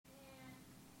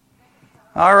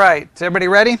All right. Is everybody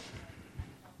ready?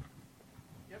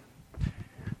 Yep.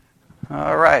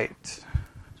 All right.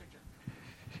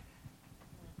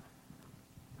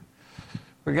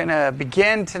 We're going to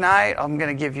begin tonight. I'm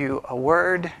going to give you a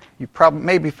word. You probably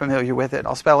may be familiar with it.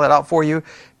 I'll spell it out for you.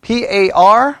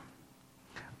 P-A-R-O-U-S-I-A.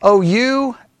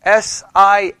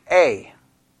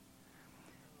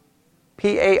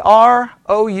 P-A-R-O-U-S-I-A.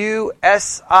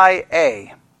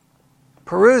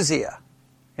 Parousia.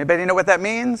 Anybody know what that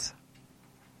means?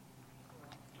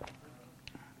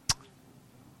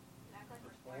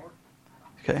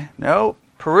 Okay, no,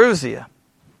 Parousia.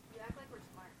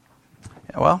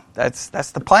 Yeah, well, that's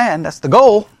the plan. That's the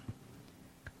goal.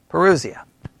 Parousia.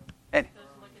 And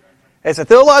it's a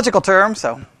theological term,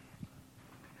 so.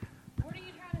 What are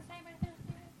you trying to say by this?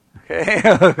 Okay.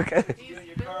 Okay. Do you in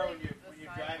your car when you're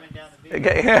driving down the beach?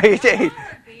 Okay.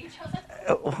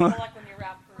 Like when you're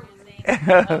out cruising.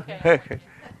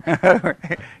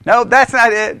 Okay. No, that's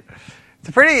not it.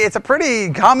 It's a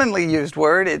pretty commonly used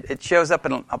word. It shows up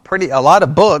in a lot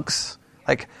of books.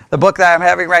 Like the book that I'm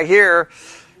having right here.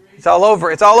 It's all over.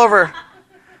 It's all over.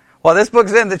 Well, this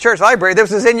book's in the church library.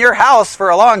 This was in your house for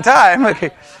a long time.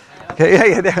 Okay.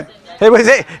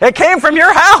 It came from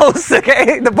your house.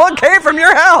 Okay. The book came from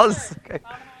your house.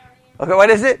 Okay. What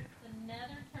is it? Another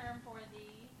term for the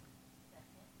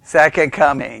second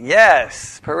coming.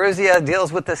 Yes. Parousia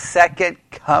deals with the second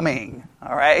coming.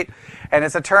 All right. And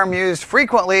it's a term used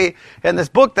frequently in this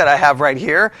book that I have right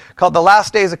here called The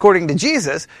Last Days According to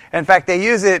Jesus. In fact, they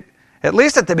use it, at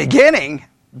least at the beginning,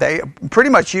 they pretty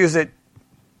much use it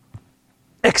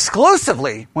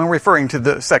exclusively when referring to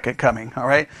the second coming. All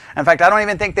right. In fact, I don't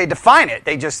even think they define it.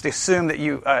 They just assume that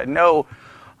you know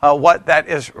what that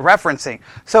is referencing.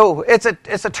 So it's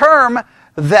a term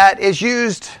that is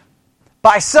used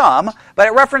by some, but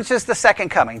it references the second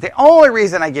coming. The only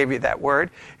reason I gave you that word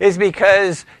is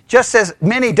because just as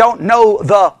many don't know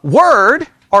the word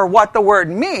or what the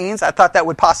word means, I thought that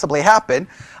would possibly happen.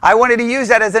 I wanted to use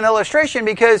that as an illustration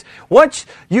because once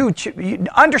you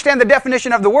understand the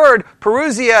definition of the word,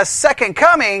 Parousia, second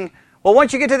coming, well,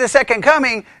 once you get to the second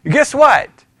coming, guess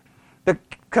what? The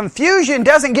confusion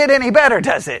doesn't get any better,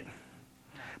 does it?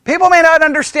 People may not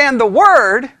understand the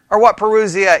word or what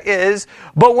Parousia is,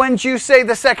 but when you say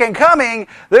the second coming,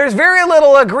 there's very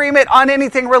little agreement on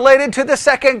anything related to the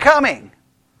second coming.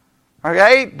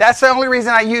 Okay? That's the only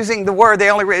reason I'm using the word.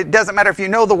 It doesn't matter if you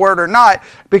know the word or not,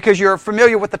 because you're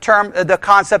familiar with the term, the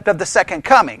concept of the second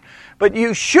coming. But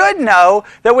you should know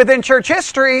that within church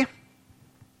history,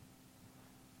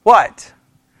 what?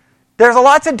 There's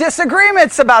lots of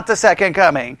disagreements about the second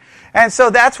coming. And so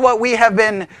that's what we have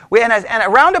been, in a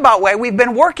roundabout way, we've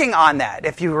been working on that.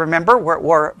 If you remember,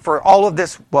 we're for all of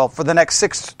this, well, for the next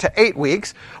 6 to 8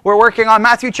 weeks, we're working on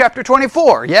Matthew chapter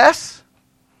 24, yes?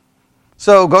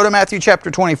 So go to Matthew chapter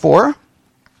 24.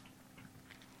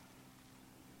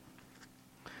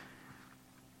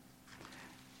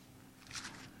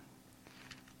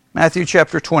 Matthew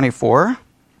chapter 24.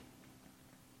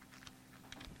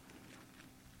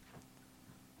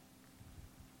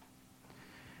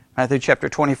 Matthew chapter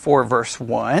 24, verse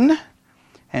 1.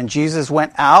 And Jesus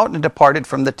went out and departed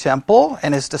from the temple,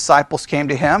 and his disciples came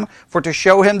to him for to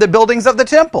show him the buildings of the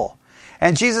temple.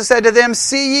 And Jesus said to them,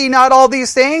 See ye not all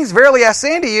these things? Verily I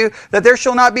say unto you, that there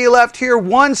shall not be left here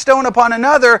one stone upon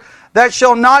another that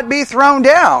shall not be thrown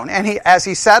down. And as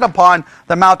he sat upon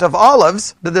the Mount of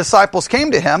Olives, the disciples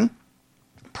came to him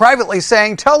privately,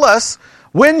 saying, Tell us,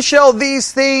 when shall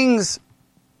these things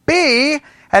be?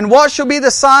 And what shall be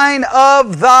the sign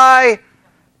of thy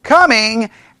coming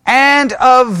and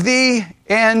of the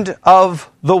end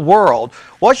of the world?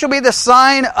 What shall be the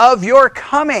sign of your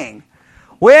coming?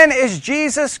 When is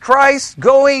Jesus Christ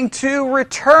going to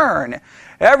return?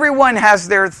 Everyone has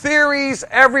their theories,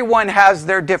 everyone has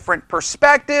their different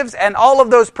perspectives, and all of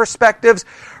those perspectives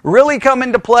really come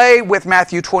into play with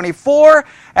Matthew 24,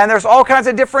 and there's all kinds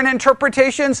of different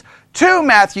interpretations to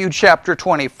Matthew chapter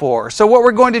 24. So what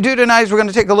we're going to do tonight is we're going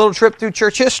to take a little trip through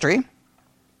church history,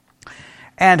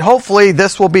 and hopefully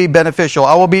this will be beneficial.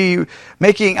 I'm going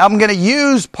to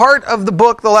use part of the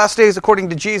book, The Last Days According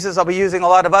to Jesus. I'll be using a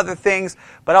lot of other things,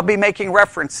 but I'll be making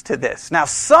reference to this. Now,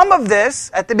 some of this,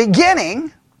 at the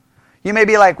beginning, you may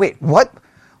be like, wait, what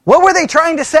were they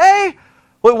trying to say?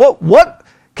 What?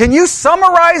 Can you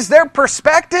summarize their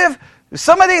perspective?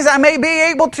 Some of these I may be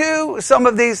able to. Some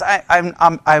of these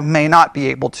I may not be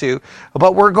able to.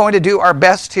 But we're going to do our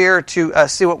best here to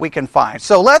see what we can find.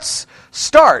 So let's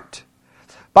start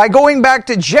by going back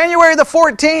to January the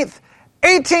 14th,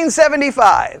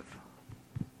 1875.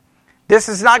 This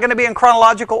is not going to be in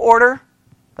chronological order.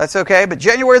 That's okay. But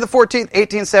January the 14th,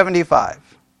 1875.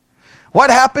 What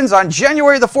happens on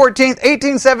January the 14th,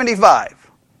 1875?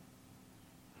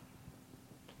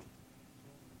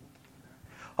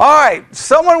 All right,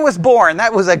 someone was born.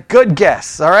 That was a good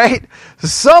guess, all right?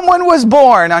 Someone was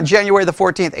born on January the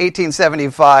 14th,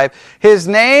 1875. His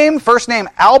name, first name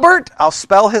Albert. I'll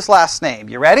spell his last name.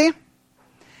 You ready?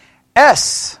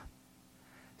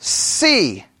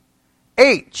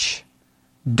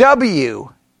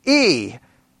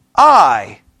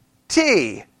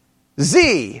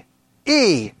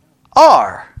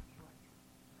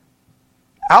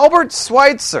 Albert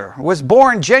Schweitzer was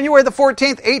born January the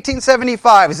 14th,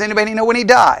 1875. Does anybody know when he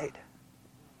died?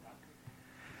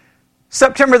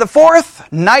 September the 4th,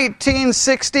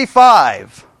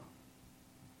 1965.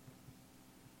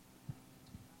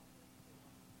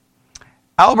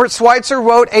 Albert Schweitzer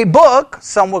wrote a book,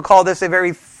 some would call this a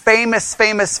very famous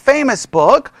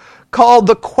book, called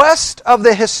The Quest of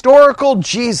the Historical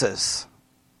Jesus.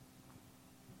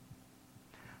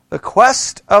 The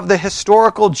Quest of the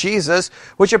Historical Jesus,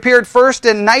 which appeared first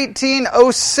in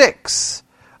 1906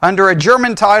 under a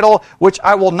German title which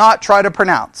I will not try to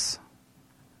pronounce.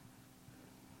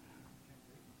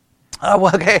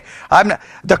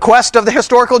 The Quest of the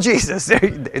Historical Jesus.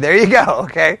 There you go,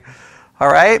 okay. All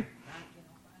right.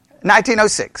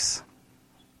 1906.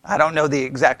 I don't know the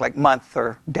exact month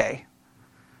or day.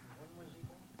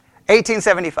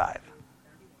 1875.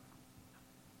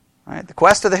 All right, The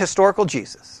Quest of the Historical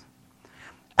Jesus.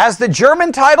 As the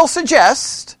German title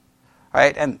suggests,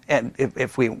 right, and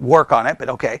if we work on it, but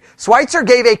okay, Schweitzer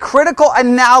gave a critical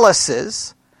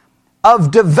analysis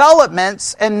of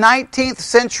developments in 19th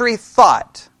century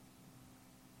thought.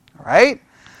 All right?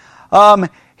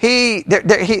 He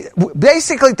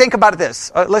basically, think about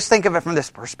this. Let's think of it from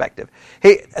this perspective.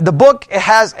 The book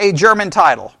has a German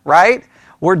title, right?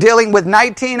 We're dealing with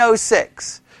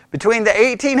 1906. Between the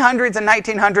 1800s and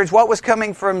 1900s, what was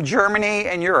coming from Germany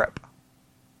and Europe?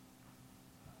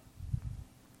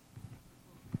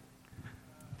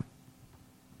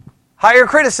 Higher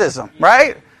criticism,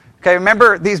 right? Okay,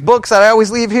 remember these books that I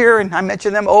always leave here, and I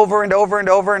mention them over and over and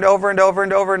over and over and over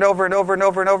and over and over and over and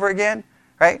over and over again,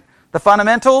 right? The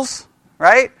fundamentals,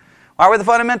 right? Why were the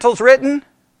fundamentals written?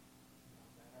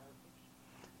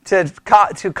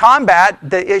 To combat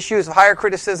the issues of higher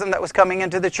criticism that was coming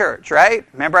into the church, right?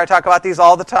 Remember I talk about these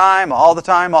all the time,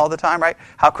 right?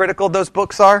 How critical those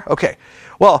books are? Okay.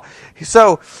 Well,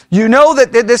 so you know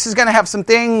that this is going to have some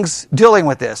things dealing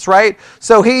with this, right?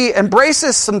 So he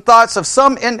embraces some thoughts of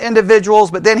some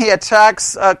individuals, but then he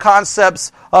attacks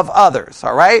concepts of others,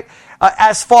 all right?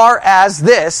 As far as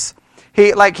this, he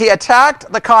attacked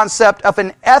the concept of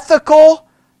an ethical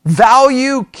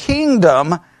value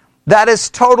kingdom that is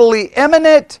totally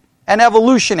immanent and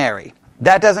evolutionary.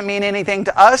 That doesn't mean anything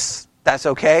to us. That's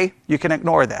okay. You can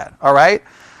ignore that, all right?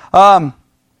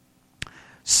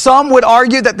 Some would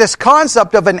argue that this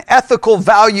concept of an ethical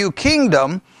value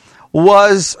kingdom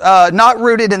was not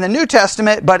rooted in the New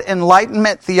Testament, but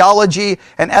Enlightenment theology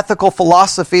and ethical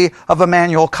philosophy of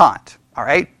Immanuel Kant. All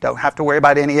right? Don't have to worry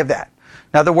about any of that.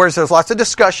 In other words, there's lots of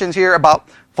discussions here about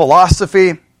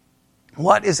philosophy,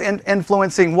 what is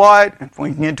influencing what, and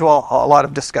we can get into a lot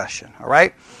of discussion. All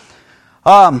right?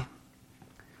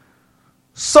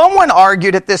 Someone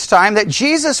argued at this time that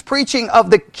Jesus' preaching of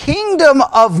the kingdom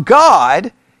of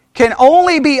God can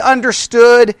only be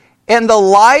understood in the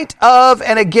light of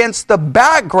and against the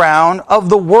background of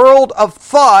the world of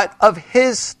thought of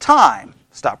his time.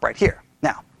 Stop right here.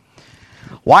 Now,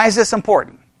 why is this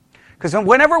important? Because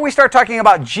whenever we start talking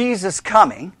about Jesus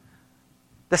coming,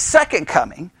 the second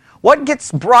coming, what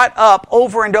gets brought up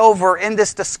over and over in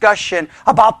this discussion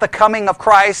about the coming of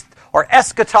Christ or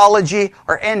eschatology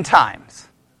or end times?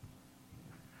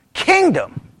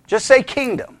 Kingdom. Just say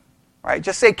kingdom. Right?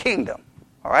 Just say kingdom.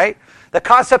 All right? The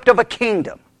concept of a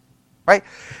kingdom. Right?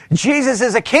 Jesus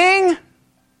is a king.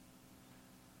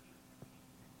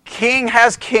 King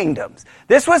has kingdoms.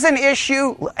 This was an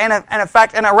issue, and in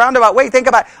fact, in a roundabout way, think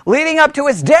about it, leading up to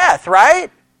his death, right?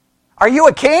 Are you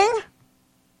a king?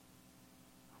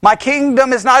 My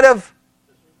kingdom is not of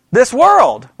this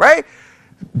world, right?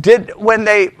 When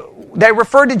they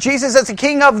referred to Jesus as the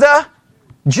king of the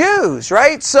Jews,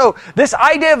 right? So this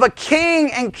idea of a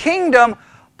king and kingdom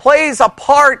plays a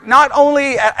part not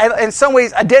only in some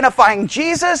ways identifying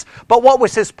Jesus, but what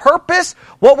was his purpose?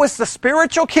 What was the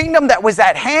spiritual kingdom that was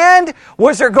at hand?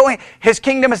 His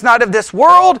kingdom is not of this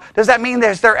world. Does that mean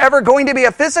is there ever going to be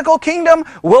a physical kingdom?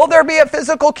 Will there be a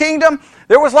physical kingdom?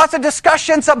 There was lots of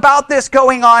discussions about this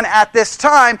going on at this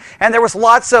time, and there was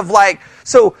lots of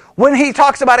so when he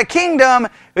talks about a kingdom,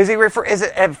 is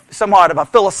it somewhat of a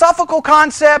philosophical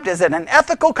concept? Is it an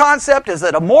ethical concept? Is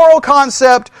it a moral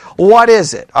concept? What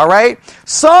is it? All right.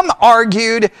 Some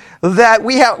argued that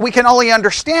we can only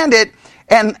understand it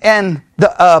and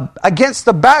against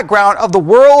the background of the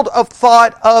world of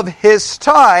thought of his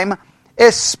time,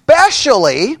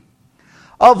 especially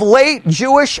of late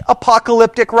Jewish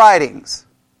apocalyptic writings.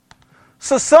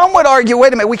 So some would argue,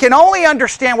 wait a minute, we can only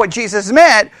understand what Jesus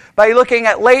meant by looking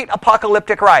at late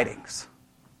apocalyptic writings.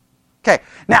 Okay,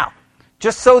 now,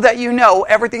 just so that you know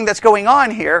everything that's going on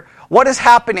here, what is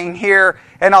happening here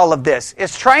in all of this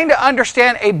is trying to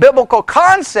understand a biblical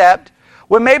concept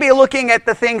when maybe looking at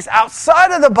the things outside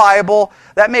of the Bible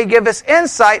that may give us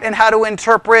insight in how to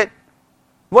interpret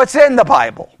what's in the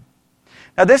Bible.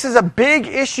 Now, this is a big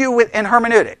issue in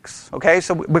hermeneutics, okay?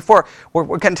 So before, we're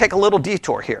going to take a little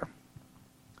detour here.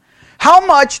 How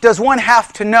much does one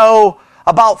have to know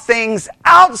about things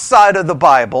outside of the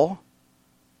Bible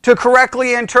to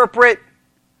correctly interpret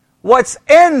what's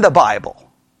in the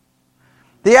Bible?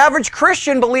 The average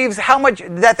Christian believes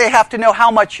that they have to know how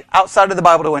much outside of the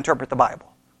Bible to interpret the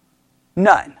Bible.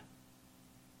 None.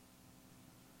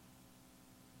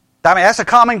 I mean, that's a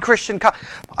common Christian.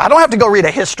 I don't have to go read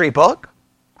a history book.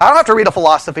 I don't have to read a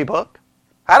philosophy book.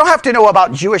 I don't have to know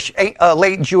about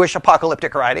late Jewish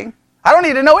apocalyptic writing. I don't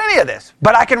need to know any of this,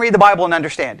 but I can read the Bible and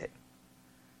understand it.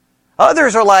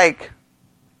 Others are like,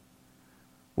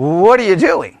 what are you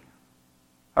doing?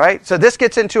 All right, so this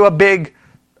gets into a big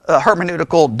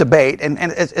hermeneutical debate, and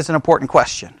it's an important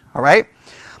question. All right,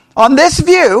 on this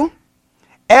view,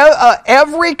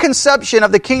 every conception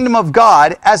of the kingdom of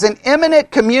God as an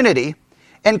imminent community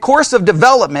in course of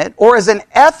development or as an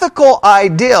ethical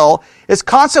ideal is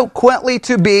consequently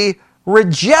to be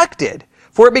rejected.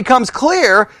 For it becomes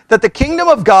clear that the kingdom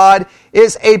of God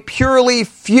is a purely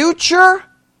future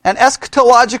and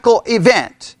eschatological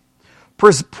event,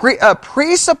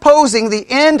 presupposing the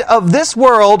end of this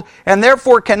world and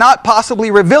therefore cannot possibly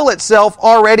reveal itself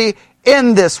already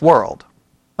in this world.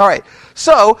 All right,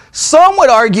 so some would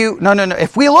argue, no.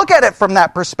 If we look at it from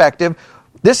that perspective,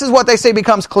 this is what they say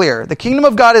becomes clear. The kingdom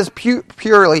of God is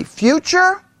purely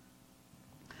future.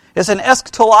 It's an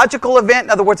eschatological event, in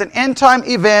other words, an end-time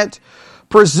event,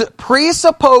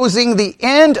 presupposing the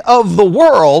end of the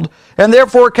world and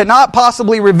therefore cannot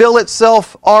possibly reveal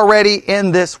itself already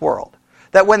in this world.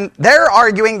 That when they're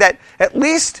arguing that, at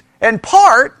least in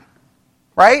part,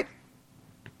 right,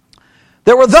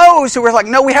 there were those who were like,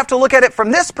 no, we have to look at it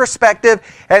from this perspective,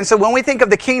 and so when we think of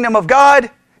the kingdom of God,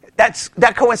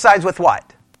 that coincides with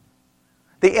what?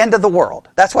 The end of the world.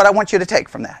 That's what I want you to take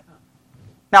from that.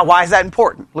 Now, why is that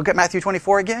important? Look at Matthew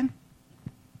 24 again.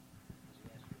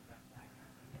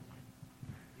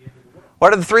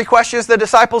 What are the three questions the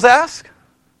disciples ask?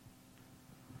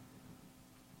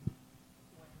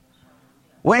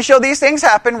 When shall these things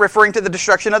happen, referring to the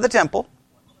destruction of the temple?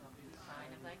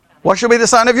 What shall be the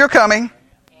sign of your coming?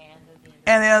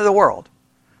 And the end of the world.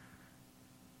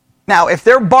 Now, if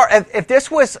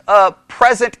this was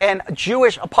present in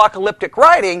Jewish apocalyptic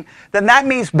writing, then that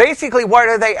means basically what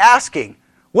are they asking?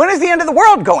 When is the end of the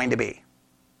world going to be?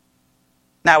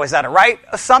 Now, is that a right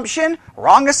assumption?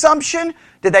 Wrong assumption?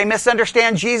 Did they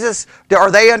misunderstand Jesus? Or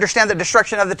they understand the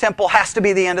destruction of the temple has to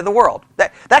be the end of the world?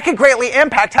 That could greatly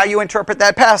impact how you interpret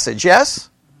that passage, yes?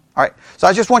 All right, so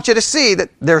I just want you to see that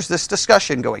there's this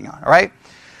discussion going on, all right?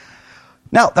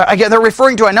 Now, again, they're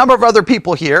referring to a number of other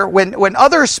people here. When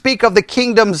others speak of the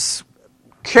kingdom's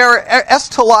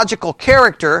eschatological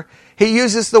character, he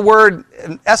uses the word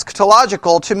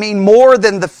eschatological to mean more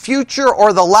than the future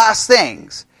or the last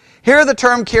things. Here the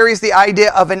term carries the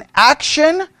idea of an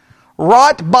action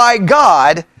wrought by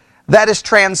God that is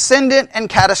transcendent and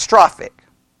catastrophic.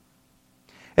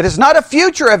 It is not a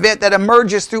future event that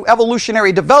emerges through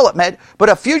evolutionary development, but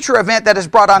a future event that is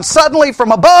brought on suddenly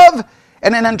from above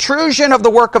and an intrusion of the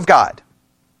work of God.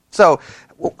 So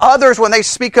others, when they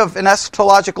speak of an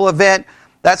eschatological event,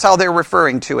 that's how they're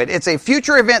referring to it. It's a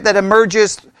future event that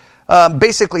emerges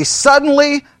basically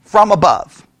suddenly from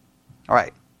above. All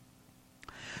right.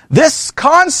 This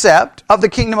concept of the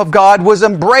kingdom of God was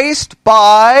embraced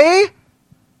by,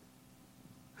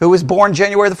 who was born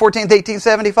January the 14th,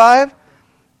 1875?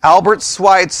 Albert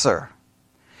Schweitzer.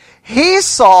 He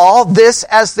saw this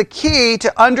as the key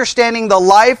to understanding the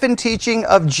life and teaching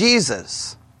of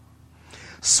Jesus.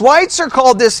 Schweitzer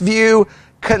called this view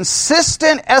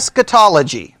consistent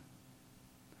eschatology.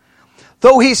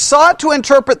 Though he sought to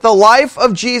interpret the life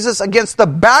of Jesus against the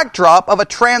backdrop of a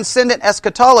transcendent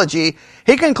eschatology,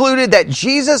 he concluded that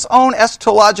Jesus' own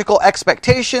eschatological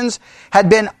expectations had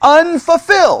been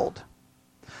unfulfilled.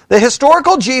 The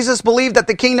historical Jesus believed that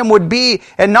the kingdom would be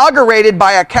inaugurated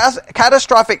by a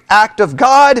catastrophic act of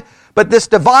God, but this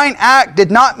divine act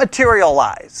did not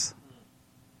materialize.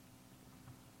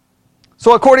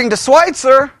 So according to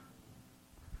Schweitzer,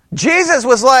 Jesus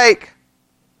was like,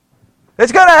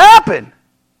 it's going to happen.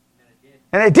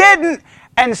 And it didn't.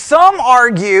 And some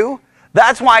argue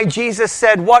that's why Jesus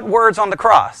said what words on the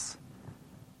cross?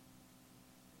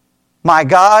 My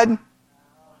God,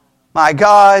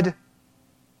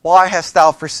 why hast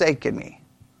thou forsaken me?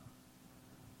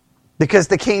 Because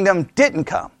the kingdom didn't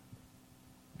come.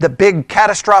 The big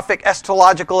catastrophic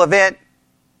eschatological event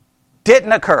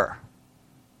didn't occur.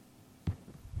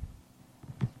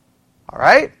 All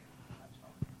right?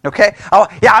 Okay? Oh,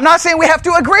 yeah, I'm not saying we have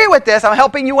to agree with this. I'm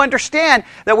helping you understand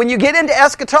that when you get into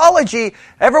eschatology,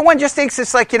 everyone just thinks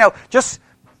it's like, just...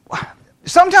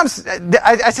 Sometimes,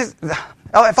 I just...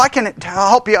 If I can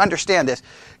help you understand this.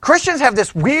 Christians have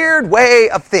this weird way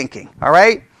of thinking, all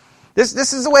right?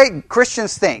 This is the way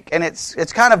Christians think, and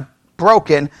it's kind of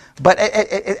broken, but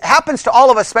it happens to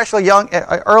all of us, especially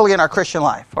early in our Christian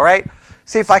life, all right?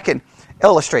 See if I can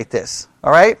illustrate this,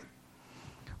 all right?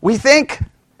 We think,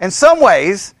 in some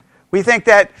ways, we think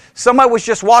that somebody was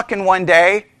just walking one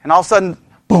day, and all of a sudden,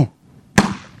 boom,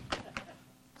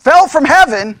 fell from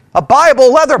heaven, a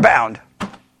Bible leather-bound.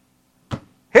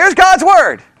 Here's God's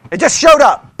Word. It just showed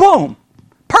up. Boom.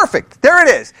 Perfect. There it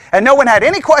is. And no one had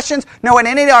any questions, no one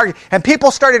had any argument, and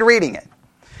people started reading it.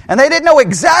 And they didn't know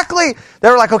exactly, they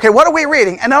were like, okay, what are we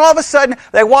reading? And then all of a sudden,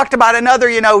 they walked about another,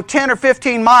 10 or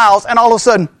 15 miles, and all of a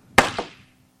sudden,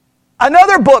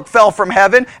 another book fell from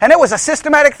heaven, and it was a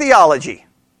systematic theology.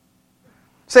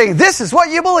 Saying, this is what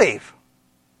you believe.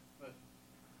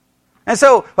 And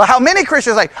so, how many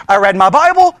Christians are like, I read my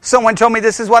Bible, someone told me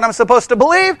this is what I'm supposed to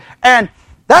believe, and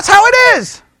that's how it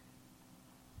is.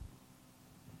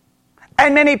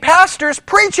 And many pastors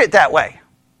preach it that way.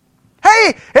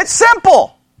 Hey, it's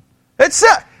simple.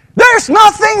 There's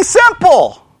nothing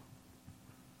simple.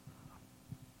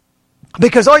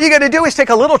 Because all you got to do is take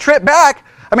a little trip back.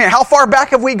 I mean, how far back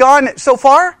have we gone so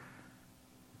far?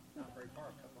 Not very far,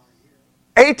 a couple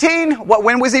of years.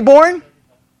 When was he born?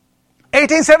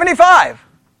 1875.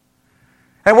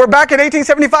 And we're back in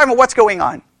 1875, and what's going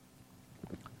on?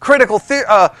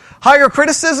 Higher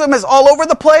criticism is all over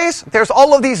the place. There's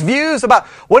all of these views about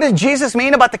what did Jesus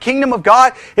mean about the kingdom of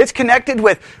God. It's connected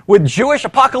with Jewish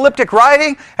apocalyptic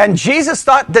writing, and Jesus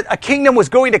thought that a kingdom was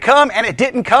going to come, and it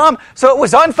didn't come, so it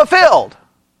was unfulfilled.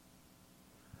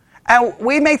 And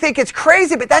we may think it's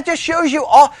crazy, but that just shows you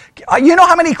all. You know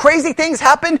how many crazy things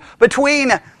happened between...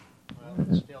 Well,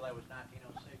 still, that was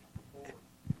 1906 before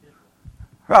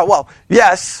Israel. Oh, well,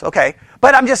 yes, okay.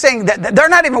 But I'm just saying that they're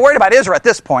not even worried about Israel at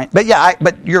this point. But yeah,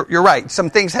 but you're right. Some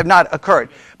things have not occurred.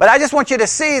 But I just want you to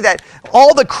see that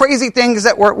all the crazy things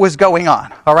that was going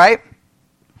on. All right?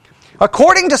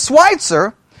 According to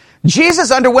Schweitzer,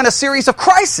 Jesus underwent a series of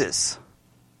crises.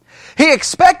 He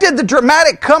expected the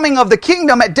dramatic coming of the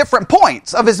kingdom at different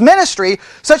points of his ministry,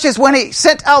 such as when he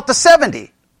sent out the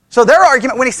 70. So their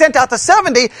argument, when he sent out the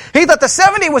 70, he thought the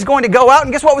 70 was going to go out,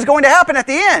 and guess what was going to happen at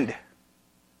the end?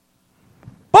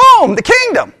 Boom! The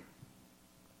kingdom.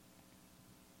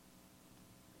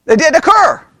 It did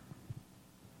occur.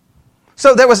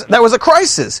 So there was a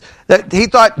crisis that he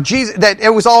thought that it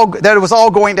was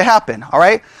all going to happen. All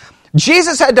right.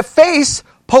 Jesus had to face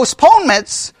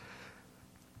postponements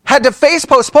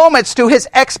to his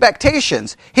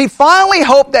expectations. He finally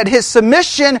hoped that his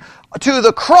submission to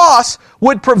the cross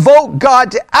would provoke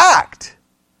God to act.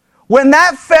 When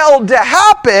that failed to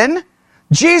happen,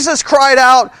 Jesus cried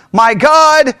out, my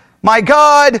God,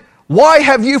 why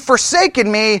have you forsaken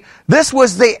me? This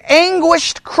was the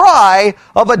anguished cry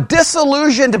of a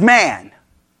disillusioned man.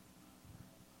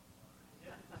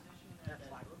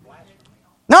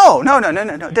 No.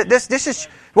 This is,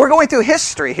 we're going through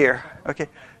history here. Okay,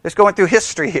 just going through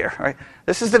history here. Right?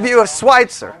 This is the view of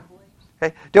Schweitzer.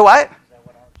 Okay, do what?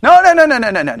 No.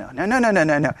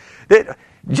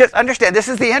 Just understand, this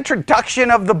is the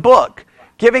introduction of the book,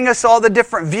 giving us all the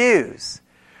different views.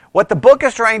 What the book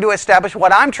is trying to establish,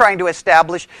 what I'm trying to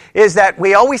establish, is that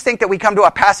we always think that we come to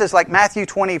a passage like Matthew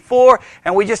 24,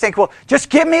 and we just think, well, just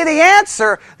give me the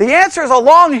answer. The answer is a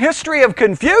long history of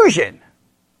confusion.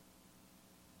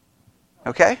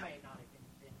 Okay? May not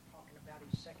have been talking about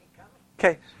his second coming.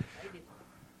 Okay. They didn't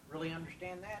really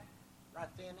understand that right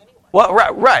then anyway. Well,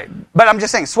 right. But I'm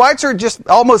just saying, Schweitzer just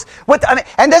almost...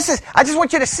 and this is... I just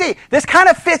want you to see, this kind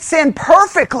of fits in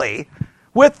perfectly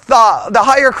with the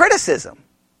higher criticism.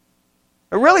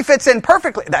 It really fits in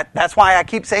perfectly. That's why I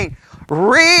keep saying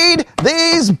read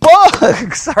these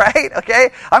books, all right?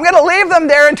 Okay? I'm going to leave them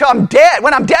there until I'm dead.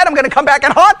 When I'm dead, I'm going to come back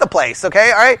and haunt the place,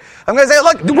 okay? All right? I'm going to say,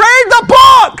 look, read the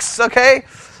books, okay?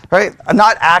 All right? I'm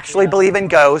not actually believe in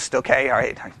ghosts, okay? All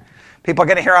right? People are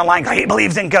going to hear online, he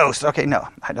believes in ghosts. Okay, no,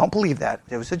 I don't believe that.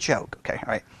 It was a joke, okay?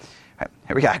 All right? All right,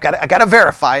 here we go. I got to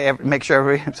verify, make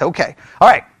sure it's okay. All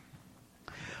right.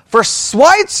 For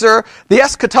Schweitzer, the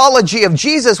eschatology of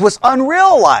Jesus was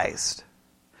unrealized.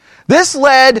 This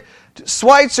led to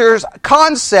Schweitzer's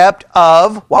concept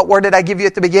of, what word did I give you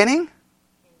at the beginning?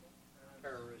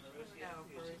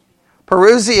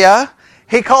 Parousia.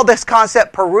 He called this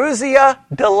concept Parousia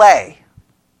delay.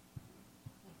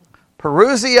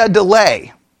 Parousia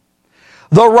delay.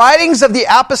 The writings of the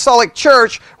Apostolic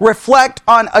Church reflect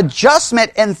on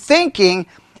adjustment in thinking,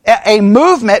 a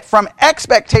movement from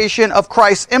expectation of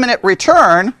Christ's imminent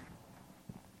return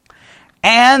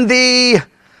and the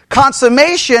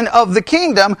consummation of the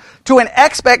kingdom to an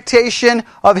expectation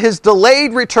of his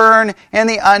delayed return in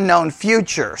the unknown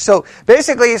future. So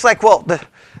basically he's like, well, the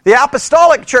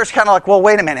Apostolic Church kind of like, well,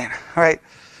 wait a minute, all right,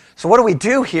 so what do we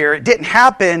do here? It didn't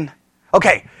happen.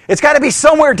 Okay, it's got to be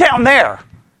somewhere down there.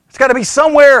 It's got to be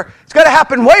somewhere, it's got to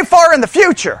happen way far in the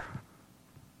future.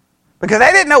 Because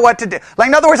they didn't know what to do. Like,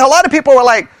 in other words, a lot of people were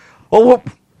like, well,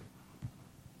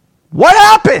 what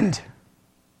happened?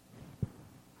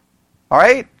 All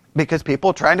right? Because people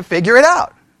are trying to figure it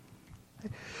out.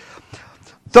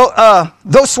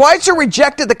 Though Schweitzer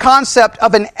rejected the concept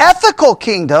of an ethical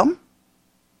kingdom,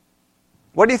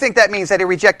 what do you think that means, that he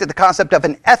rejected the concept of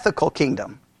an ethical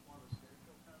kingdom?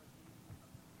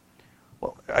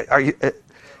 Well,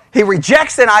 he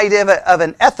rejects an idea of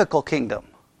an ethical kingdom.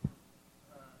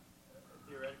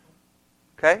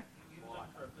 Okay.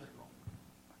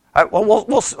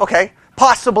 Okay,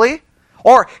 possibly,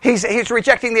 or he's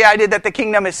rejecting the idea that the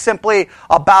kingdom is simply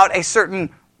about a certain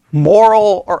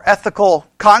moral or ethical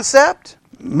concept.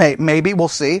 Maybe we'll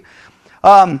see.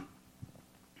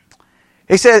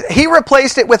 He says he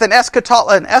replaced it with an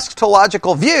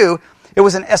eschatological view. It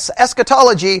was an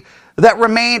eschatology that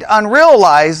remained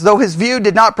unrealized, though his view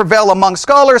did not prevail among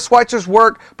scholars. Schweitzer's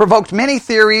work provoked many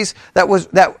theories that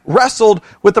wrestled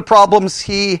with the problems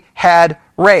he had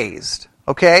raised.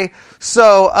 Okay,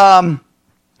 so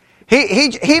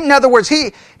he in other words,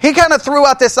 he kind of threw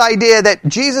out this idea that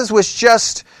Jesus was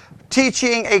just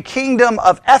teaching a kingdom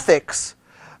of ethics.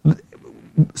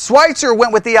 Schweitzer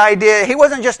went with the idea he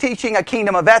wasn't just teaching a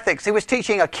kingdom of ethics; he was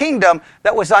teaching a kingdom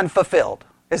that was unfulfilled.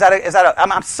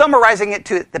 I'm summarizing it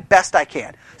to the best I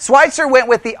can. Schweitzer went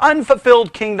with the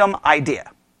unfulfilled kingdom idea,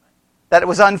 that it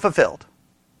was unfulfilled.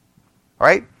 All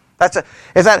right? That's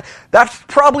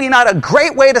probably not a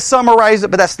great way to summarize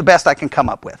it, but that's the best I can come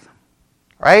up with.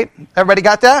 All right? Everybody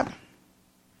got that?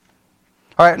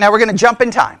 All right, now we're going to jump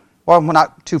in time. Well, we're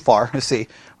not too far. Let's see.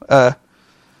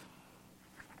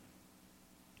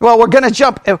 Well, we're going to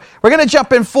jump in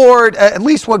forward, at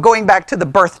least we're going back to the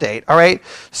birth date, all right?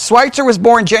 Schweitzer was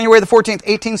born January the 14th,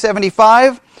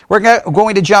 1875. We're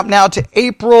going to jump now to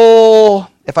April,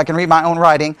 if I can read my own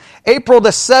writing, April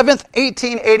the 7th,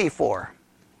 1884.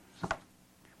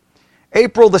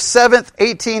 April the 7th,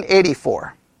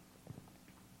 1884.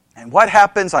 And what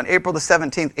happens on April the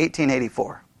 17th,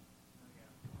 1884?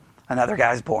 Another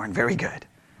guy's born. Very good.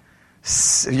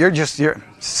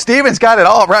 Stephen's got it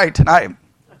all right tonight.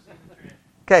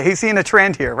 Okay, he's seeing a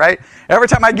trend here, right? Every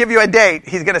time I give you a date,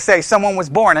 he's going to say someone was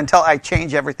born until I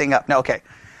change everything up. No, okay.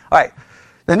 All right.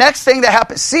 The next thing that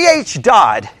happens, C.H.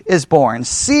 Dodd is born.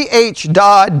 C.H.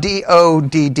 Dodd,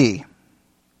 D-O-D-D.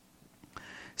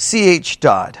 C.H.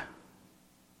 Dodd. You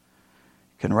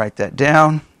can write that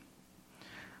down.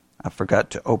 I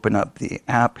forgot to open up the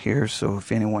app here, so if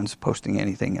anyone's posting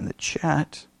anything in the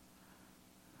chat.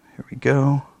 Here we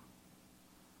go.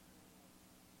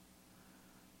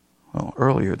 Well,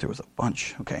 earlier there was a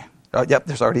bunch. Okay. Yep,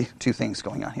 there's already two things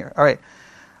going on here. All right.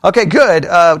 Okay, good.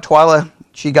 Twyla,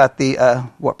 she got the,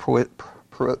 what Parousia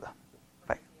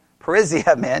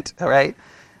meant, all right?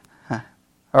 All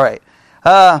right.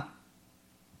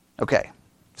 Okay.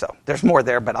 So there's more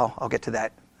there, but I'll get to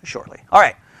that shortly. All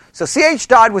right. So C.H.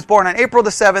 Dodd was born on April the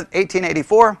 7th,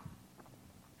 1884.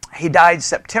 He died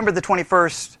September the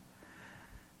 21st,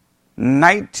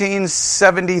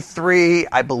 1973,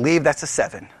 I believe that's a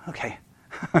 7. Okay.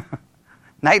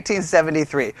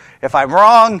 1973. If I'm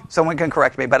wrong, someone can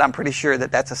correct me, but I'm pretty sure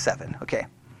that that's a 7. Okay.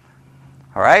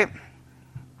 All right.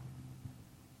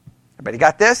 Everybody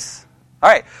got this? All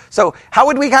right. So how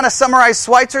would we kind of summarize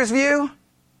Schweitzer's view?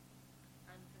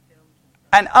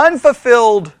 An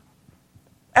unfulfilled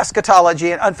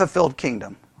eschatology, an unfulfilled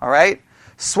kingdom. All right.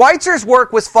 Schweitzer's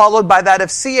work was followed by that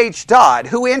of C.H. Dodd,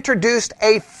 who introduced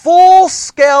a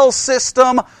full-scale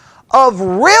system of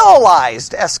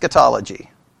realized eschatology.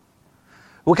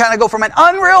 We kind of go from an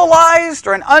unrealized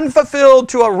or an unfulfilled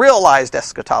to a realized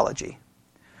eschatology.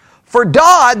 For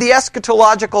Dodd, the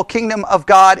eschatological kingdom of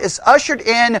God is ushered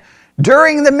in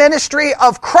during the ministry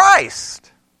of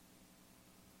Christ.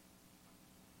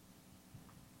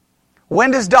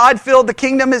 When does Dodd feel the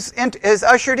kingdom is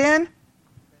ushered in?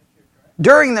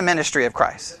 During the ministry of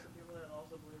Christ.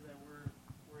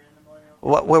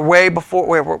 We're way before.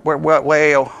 We're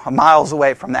way miles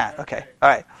away from that. Okay, all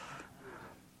right.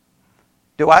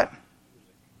 Do what?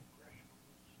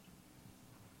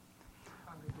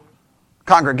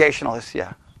 Congregationalists,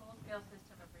 yeah.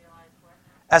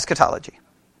 Eschatology.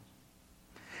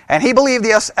 And he believed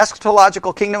the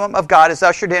eschatological kingdom of God is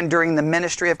ushered in during the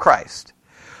ministry of Christ.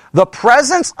 The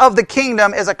presence of the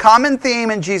kingdom is a common theme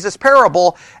in Jesus'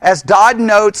 parable, as Dodd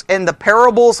notes in the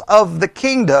parables of the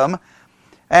kingdom.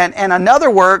 And in another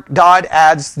work, Dodd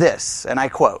adds this, and I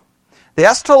quote, the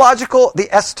eschatology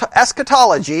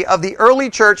of the early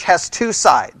church has two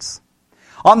sides.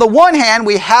 On the one hand,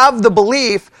 we have the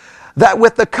belief that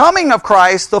with the coming of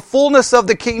Christ, the fullness of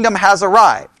the kingdom has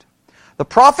arrived. The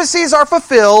prophecies are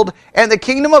fulfilled, and the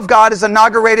kingdom of God is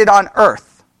inaugurated on earth.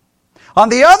 On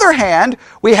the other hand,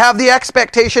 we have the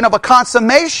expectation of a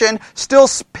consummation still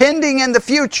pending in the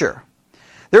future.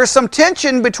 There is some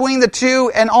tension between the two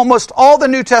in almost all the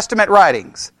New Testament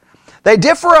writings. They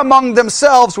differ among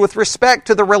themselves with respect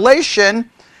to the relation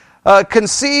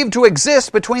conceived to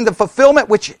exist between the fulfillment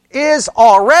which is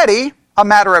already a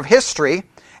matter of history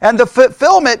and the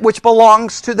fulfillment which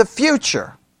belongs to the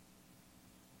future.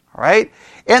 All right?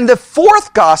 In the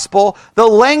fourth gospel, the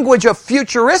language of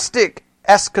futuristic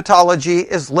eschatology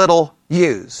is little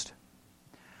used.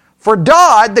 For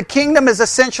Dodd, the kingdom is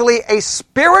essentially a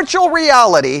spiritual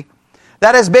reality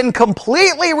that has been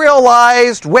completely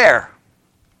realized where?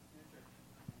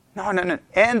 No.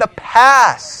 In the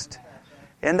past.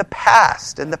 In the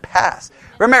past.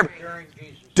 Remember,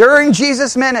 during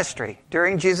Jesus' ministry.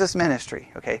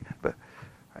 Okay, but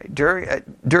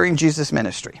during Jesus'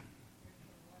 ministry.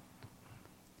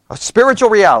 A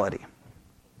spiritual reality.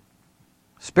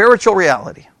 Spiritual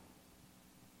reality.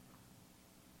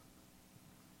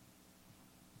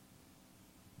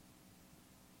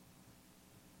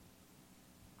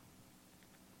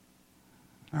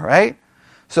 All right?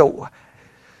 So,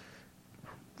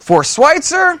 for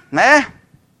Schweitzer,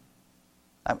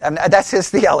 that's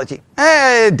his theology.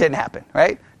 It didn't happen,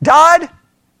 right? Dodd,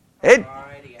 it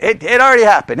already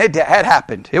happened. It had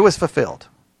happened. It was fulfilled.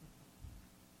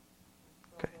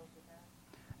 Okay.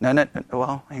 No.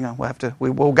 Well, hang on.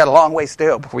 We've got a long ways to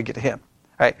go before we get to him.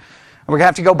 All right? We're going to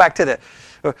have to go back to the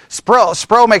Sproul.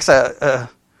 Sproul makes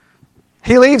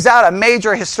he leaves out a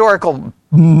major historical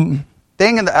thing.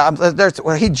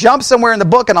 He jumps somewhere in the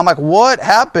book, and I'm like, what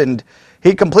happened?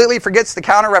 He completely forgets the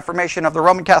Counter-Reformation of the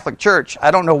Roman Catholic Church.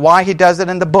 I don't know why he does it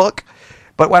in the book,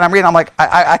 but when I'm reading, I'm like,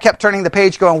 I kept turning the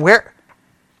page going, where?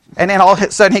 And then all of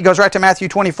a sudden he goes right to Matthew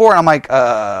 24, and I'm like,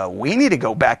 we need to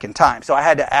go back in time. So I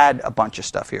had to add a bunch of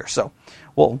stuff here. So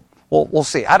we'll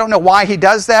see. I don't know why he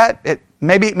does that.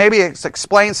 Maybe it's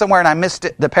explained somewhere and I missed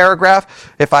the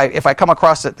paragraph. If I come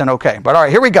across it, then okay. But all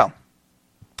right, here we go.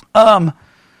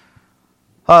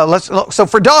 So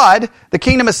for Dodd, the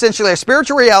kingdom is essentially a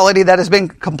spiritual reality that has been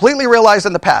completely realized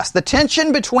in the past. The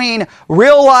tension between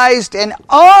realized and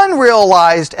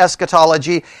unrealized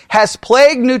eschatology has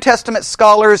plagued New Testament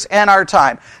scholars in our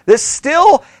time. This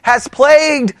still has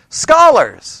plagued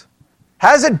scholars.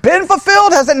 Has it been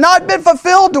fulfilled? Has it not been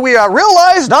fulfilled? Do we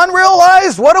realized,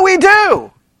 unrealized? What do we do?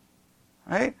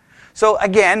 Right? So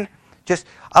again, just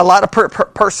a lot of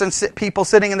people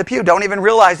sitting in the pew don't even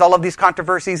realize all of these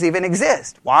controversies even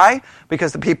exist. Why?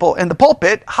 Because the people in the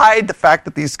pulpit hide the fact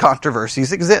that these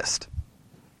controversies exist.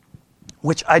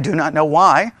 Which I do not know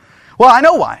why. Well, I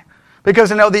know why. Because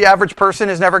I know the average person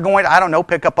is never going to,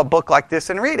 pick up a book like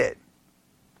this and read it.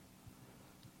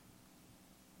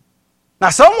 Now,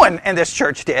 someone in this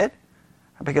church did.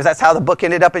 Because that's how the book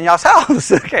ended up in y'all's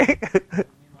house. Okay?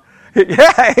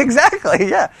 Yeah, exactly,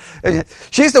 yeah.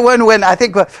 She's the one when, I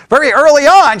think, very early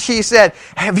on, she said,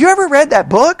 have you ever read that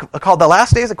book called The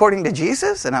Last Days According to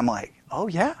Jesus? And I'm like, oh,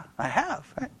 yeah, I have.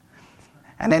 Right?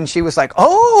 And then she was like,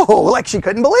 oh, like she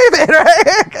couldn't believe it,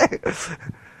 right? Okay.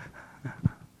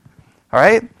 All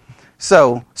right?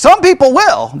 So, some people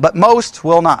will, but most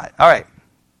will not. All right.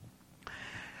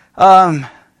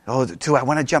 Do I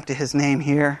want to jump to his name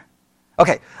here?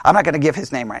 Okay, I'm not going to give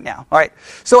his name right now. All right.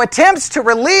 So attempts to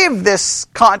relieve this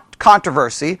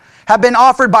controversy have been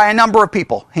offered by a number of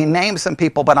people. He names some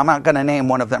people, but I'm not going to name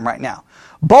one of them right now.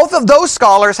 Both of those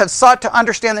scholars have sought to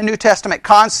understand the New Testament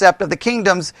concept of the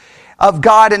kingdoms of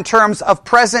God in terms of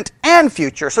present and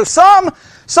future. So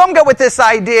some go with this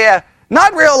idea,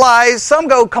 not realized, some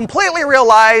go completely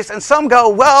realized, and some go,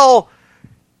 well,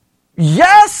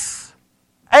 yes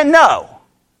and no.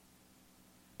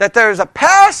 That there's a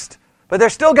past, but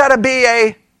there's still got to be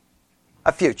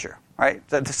a future. Right?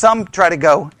 So some try to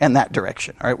go in that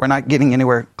direction. All right, we're not getting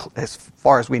anywhere as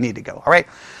far as we need to go. All right,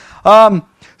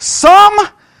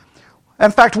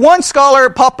 in fact, one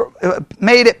scholar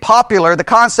made it popular, the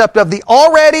concept of the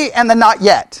already and the not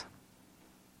yet.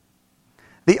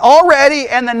 The already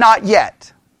and the not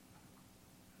yet.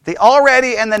 The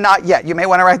already and the not yet. You may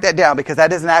want to write that down because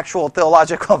that is an actual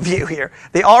theological view here.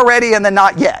 The already and the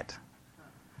not yet.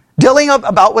 Dealing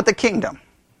about with the kingdom.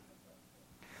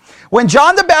 When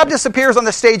John the Baptist appears on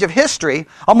the stage of history,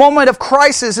 a moment of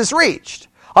crisis is reached.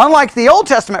 Unlike the Old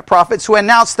Testament prophets who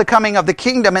announced the coming of the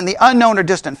kingdom in the unknown or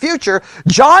distant future,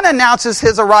 John announces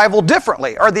his arrival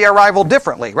differently,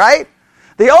 right?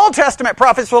 The Old Testament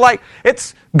prophets were like,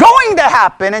 it's going to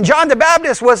happen, and John the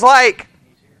Baptist was like,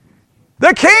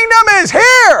 the kingdom is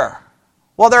here!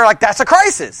 Well, they're like, that's a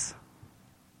crisis.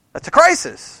 That's a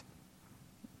crisis.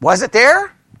 Was it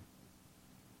there?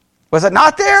 Was it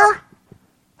not there?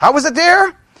 How was it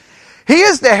there? He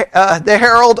is the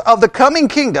herald of the coming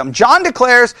kingdom. John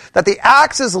declares that the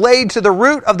axe is laid to the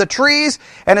root of the trees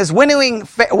and his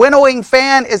winnowing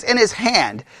fan is in his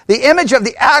hand. The image of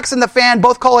the axe and the fan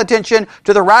both call attention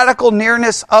to the radical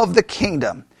nearness of the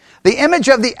kingdom. The image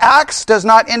of the axe does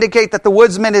not indicate that the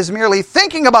woodsman is merely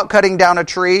thinking about cutting down a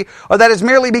tree or that has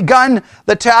merely begun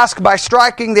the task by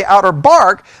striking the outer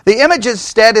bark. The image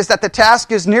instead is that the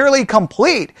task is nearly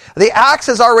complete. The axe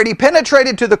has already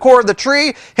penetrated to the core of the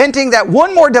tree, hinting that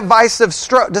one more decisive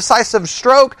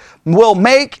stroke will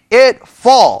make it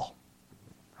fall.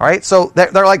 All right, so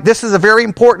they're like, this is a very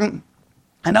important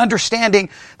and understanding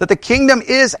that the kingdom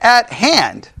is at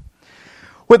hand.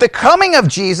 With the coming of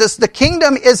Jesus, the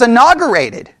kingdom is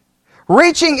inaugurated,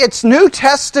 reaching its New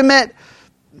Testament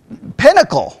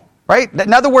pinnacle, right?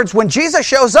 In other words, when Jesus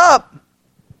shows up,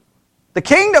 the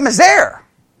kingdom is there.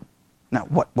 Now,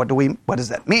 what does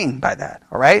that mean by that,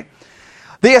 all right?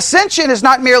 The ascension is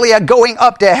not merely a going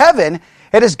up to heaven,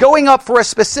 it is going up for a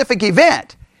specific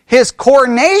event, his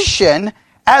coronation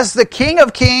as the King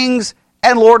of Kings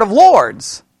and Lord of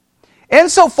Lords.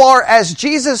 Insofar as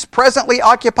Jesus presently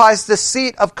occupies the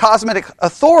seat of cosmic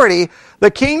authority,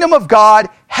 the kingdom of God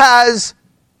has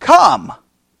come.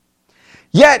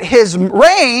 Yet his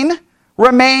reign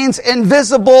remains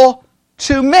invisible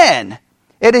to men.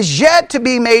 It is yet to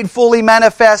be made fully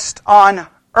manifest on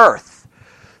earth.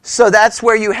 So that's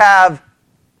where you have,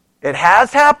 it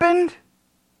has happened,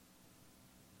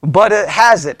 but it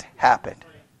hasn't happened.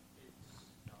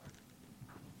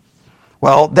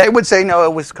 Well, they would say, no,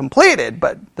 it was completed,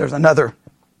 but there's another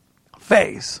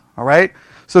phase, all right?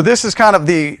 So this is kind of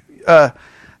the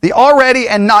already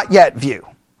and not yet view,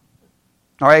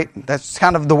 all right? That's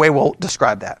kind of the way we'll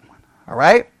describe that, all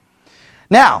right?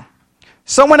 Now,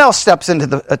 someone else steps into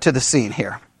the scene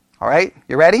here, all right?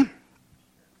 You ready?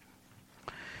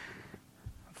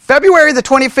 February the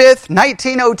 25th,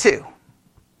 1902.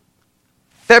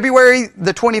 February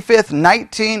the 25th,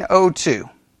 1902.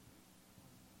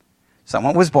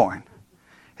 Someone was born.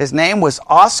 His name was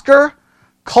Oscar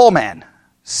Cullmann.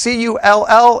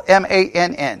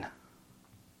 Cullmann.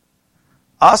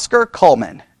 Oscar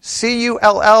Cullmann.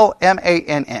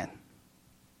 Cullmann.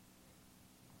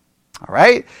 All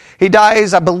right. He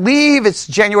dies, I believe it's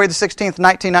January the 16th,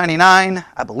 1999.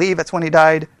 I believe that's when he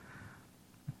died.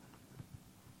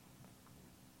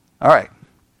 All right.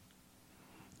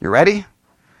 You ready?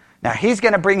 Now he's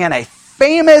going to bring in a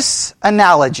famous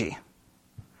analogy.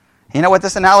 You know what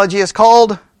this analogy is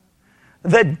called?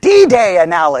 The D-Day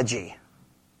analogy.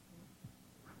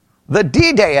 The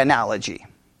D-Day analogy.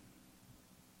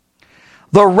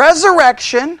 The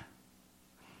resurrection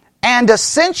and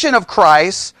ascension of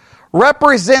Christ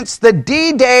represents the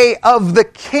D-Day of the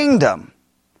kingdom,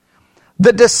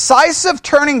 the decisive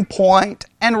turning point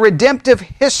and redemptive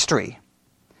history.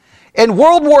 In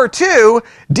World War II,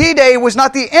 D-Day was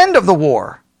not the end of the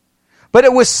war, but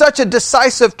it was such a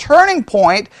decisive turning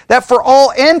point that for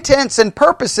all intents and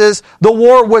purposes, the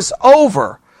war was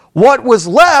over. What was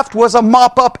left was a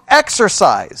mop-up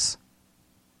exercise.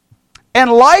 In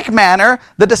like manner,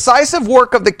 the decisive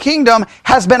work of the kingdom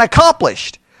has been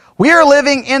accomplished. We are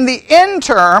living in the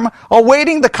interim,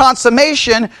 awaiting the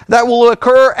consummation that will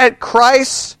occur at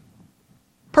Christ's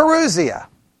parousia.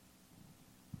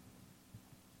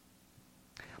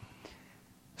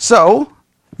 So,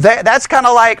 That's kind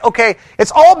of like, okay,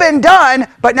 it's all been done,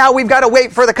 but now we've got to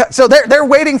wait for so they're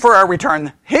waiting for a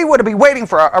return. He would be waiting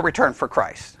for a return for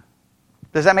Christ.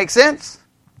 Does that make sense?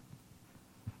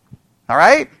 All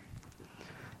right?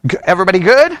 Everybody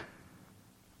good? All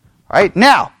right,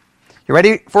 now, you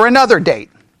ready for another date?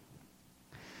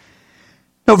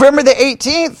 November the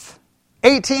 18th,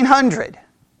 1800.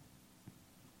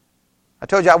 I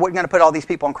told you I wasn't going to put all these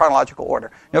people in chronological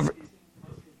order. Most of these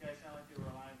guys sound like they were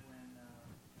alive when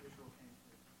Israel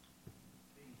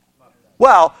came to.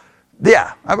 Well,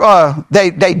 yeah,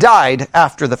 they died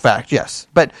after the fact, yes.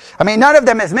 But, I mean, none of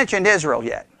them has mentioned Israel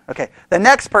yet. Okay, the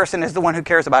next person is the one who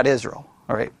cares about Israel,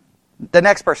 all right? The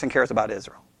next person cares about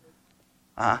Israel.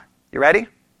 You ready?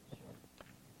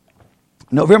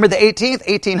 November the 18th,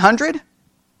 1800.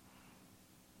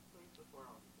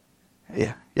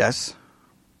 Yeah, yes.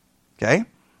 Okay,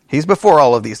 he's before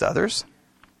all of these others.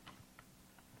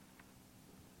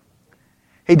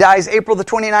 He dies April the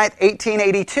 29th,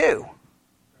 1882.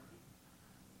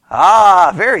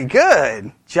 Very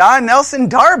good. John Nelson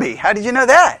Darby. How did you know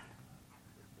that?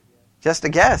 Just a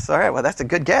guess. All right, well, that's a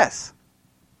good guess.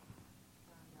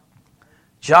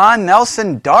 John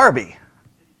Nelson Darby.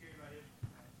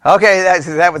 Okay,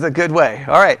 that was a good way.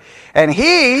 All right. And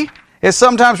he is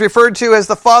sometimes referred to as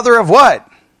the father of what?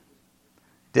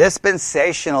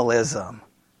 Dispensationalism.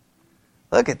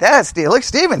 Look at that, Steve. Look,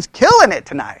 Stephen's killing it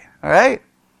tonight. All right?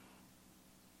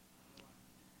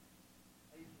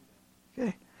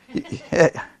 Okay.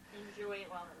 Enjoy it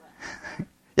while it lasts.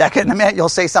 Yeah, in a minute you'll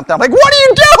say something. I'm like, what are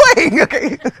you doing?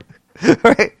 Okay. All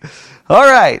right. All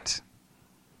right.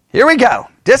 Here we go.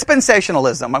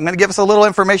 Dispensationalism. I'm going to give us a little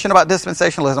information about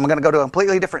dispensationalism. I'm going to go to a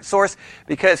completely different source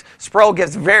because Sproul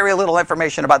gives very little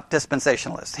information about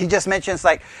dispensationalists. He just mentions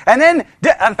and then,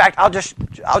 in fact, I'll just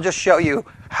show you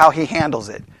how he handles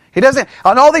it. He doesn't,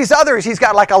 on all these others, he's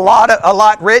got a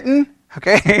lot written.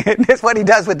 Okay. That's what he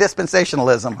does with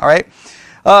dispensationalism. All right.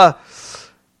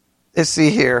 Let's see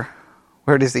here.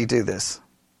 Where does he do this?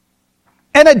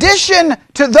 In addition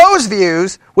to those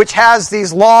views, which has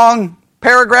these long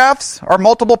paragraphs or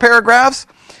multiple paragraphs.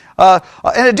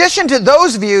 In addition to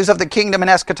those views of the kingdom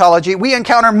and eschatology, we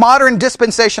encounter modern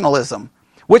dispensationalism,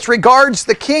 which regards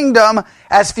the kingdom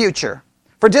as future.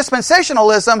 For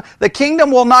dispensationalism, the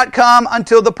kingdom will not come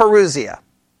until the parousia.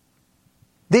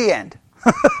 The end.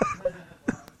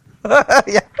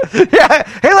 Yeah.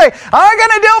 He's like, I'm not going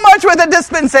to do much with a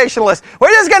dispensationalist.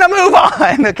 We're just going to move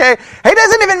on. Okay. He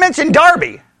doesn't even mention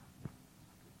Darby.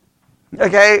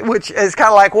 Okay, which is kind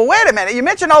of like, well, wait a minute. You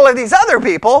mentioned all of these other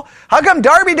people. How come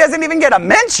Darby doesn't even get a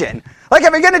mention? Like,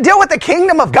 if you're going to deal with the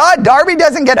kingdom of God, Darby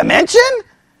doesn't get a mention?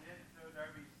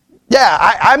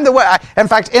 Yeah, I'm the way. In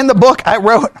fact, in the book I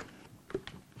wrote,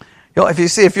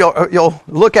 if you'll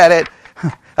look at it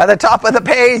at the top of the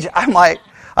page, I'm like,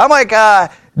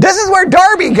 this is where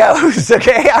Darby goes.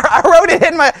 Okay, I wrote it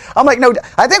I'm like, no,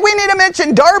 I think we need to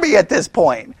mention Darby at this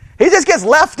point. He just gets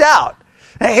left out.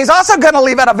 He's also going to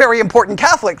leave out a very important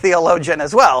Catholic theologian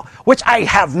as well, which I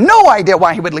have no idea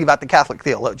why he would leave out the Catholic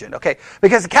theologian, okay?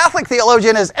 Because the Catholic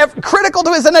theologian is critical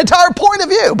to his entire point of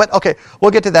view. But, okay, we'll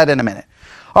get to that in a minute.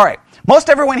 All right, most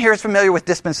everyone here is familiar with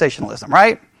dispensationalism,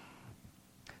 right?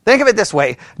 Think of it this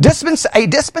way. A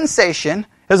dispensation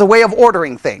is a way of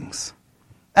ordering things.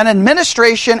 An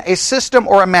administration, a system,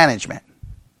 or a management.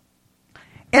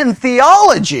 In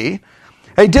theology,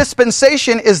 a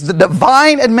dispensation is the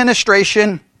divine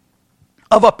administration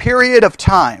of a period of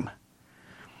time.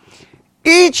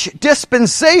 Each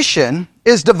dispensation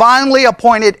is divinely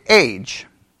appointed age.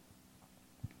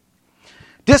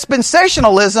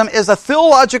 Dispensationalism is a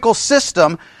theological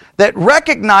system that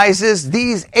recognizes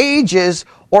these ages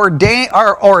ordained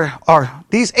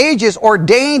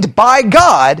by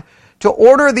God to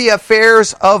order the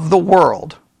affairs of the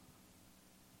world.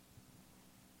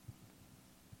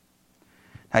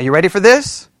 Now, you ready for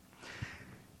this?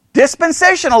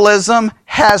 Dispensationalism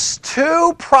has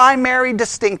two primary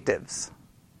distinctives.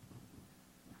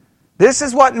 This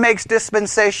is what makes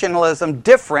dispensationalism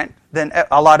different than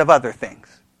a lot of other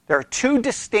things. There are two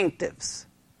distinctives.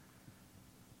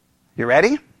 You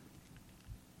ready?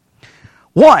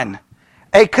 One,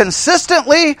 a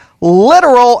consistently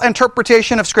literal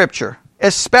interpretation of Scripture,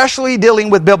 especially dealing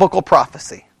with biblical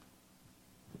prophecy.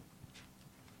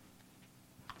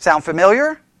 Sound familiar?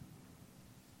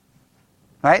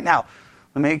 All right, now,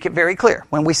 let me make it very clear.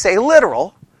 When we say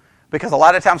literal, because a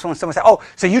lot of times when someone says, oh,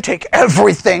 so you take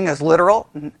everything as literal?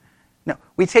 No,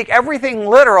 we take everything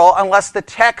literal unless the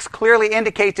text clearly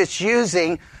indicates it's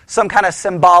using some kind of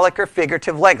symbolic or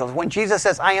figurative language. When Jesus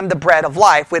says, I am the bread of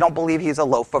life, we don't believe he's a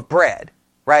loaf of bread,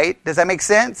 right? Does that make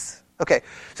sense? Okay,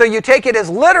 so you take it as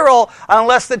literal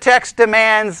unless the text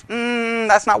demands,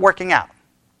 that's not working out.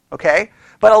 Okay?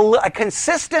 But a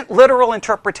consistent literal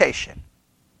interpretation.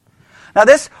 Now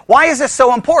why is this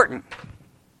so important?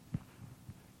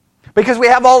 Because we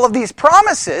have all of these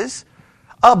promises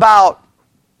about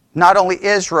not only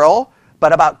Israel,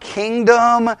 but about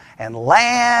kingdom and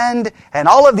land and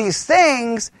all of these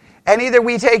things, and either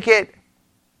we take it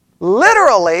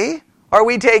literally or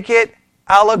we take it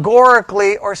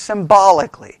allegorically or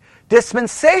symbolically.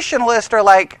 Dispensationalists are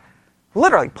like,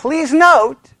 literally, please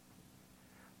note,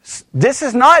 this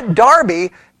is not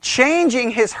Darby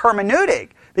changing his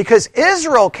hermeneutic because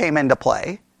Israel came into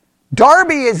play.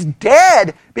 Darby is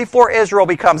dead before Israel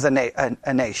becomes a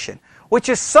nation, which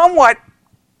is somewhat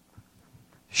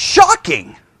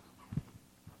shocking.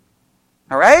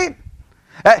 All right?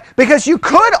 Because you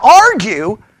could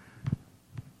argue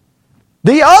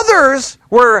the others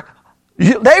were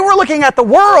looking at the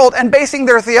world and basing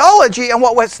their theology on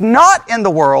what was not in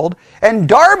the world, and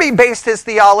Darby based his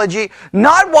theology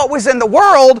not what was in the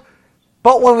world,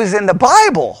 but what was in the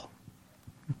Bible.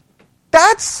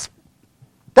 That's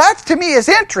to me is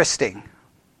interesting.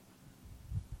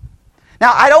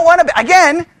 Now, I don't want to,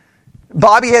 again,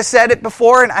 Bobby has said it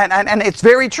before, and it's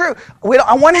very true.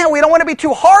 On one hand, we don't want to be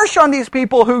too harsh on these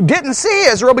people who didn't see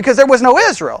Israel because there was no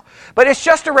Israel. But it's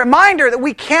just a reminder that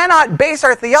we cannot base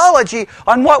our theology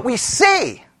on what we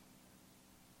see.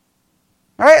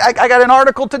 All right? I got an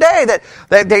article today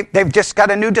that they've just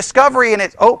got a new discovery, and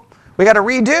we got to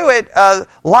redo it.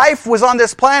 Life was on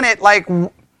this planet like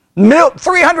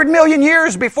 300 million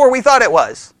years before we thought it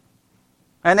was.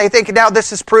 And they think now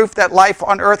this is proof that life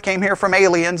on Earth came here from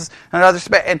aliens and other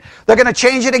space, and they're going to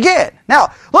change it again.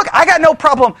 Now, look, I got no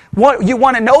problem. You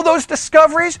want to know those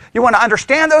discoveries? You want to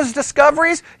understand those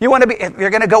discoveries? If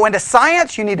you're going to go into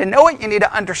science, you need to know it. You need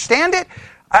to understand it.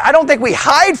 I don't think we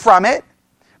hide from it.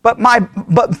 But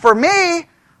for me,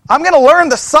 I'm going to learn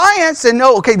the science and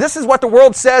know, okay, this is what the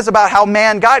world says about how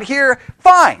man got here.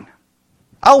 Fine.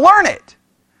 I'll learn it.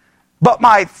 But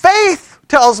my faith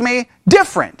tells me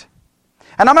different.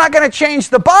 And I'm not going to change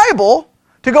the Bible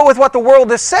to go with what the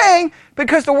world is saying,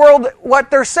 because the world, what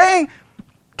they're saying,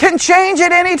 can change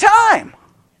at any time.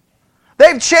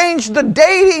 They've changed the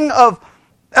dating of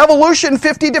evolution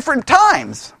 50 different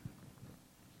times.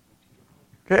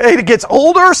 Okay, it gets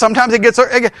older, sometimes it gets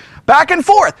back and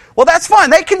forth. Well, that's fine.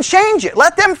 They can change it.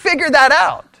 Let them figure that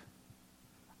out.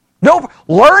 No,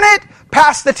 learn it,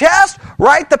 pass the test,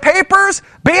 write the papers,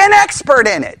 be an expert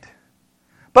in it.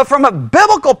 But from a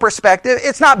biblical perspective,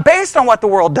 it's not based on what the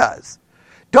world does.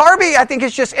 Darby, I think,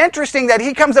 is just interesting that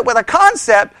he comes up with a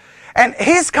concept, and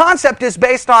his concept is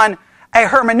based on a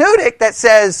hermeneutic that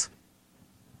says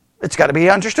it's got to be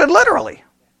understood literally.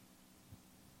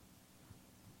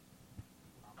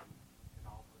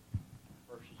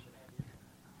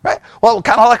 Right? Well,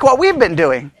 kind of like what we've been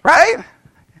doing, right?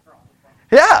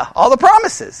 Yeah, all the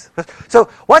promises. So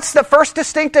what's the first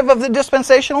distinctive of the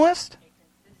dispensationalist?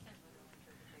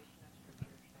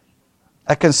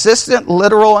 A consistent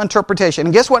literal interpretation.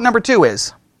 And guess what number 2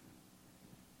 is?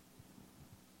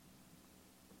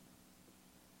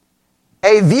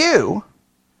 A view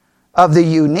of the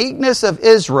uniqueness of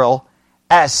Israel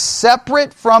as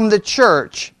separate from the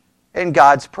church in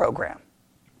God's program.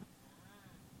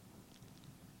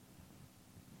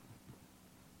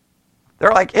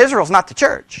 They're like, Israel's not the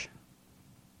church.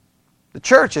 The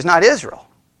church is not Israel.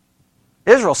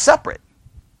 Israel's separate.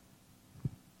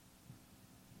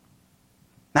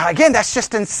 Now, again, that's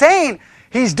just insane.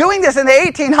 He's doing this in the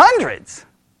 1800s.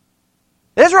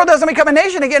 Israel doesn't become a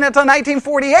nation again until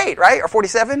 1948, right? Or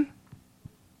 47?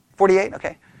 48?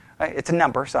 Okay. Right. It's a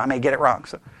number, so I may get it wrong.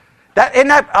 So, isn't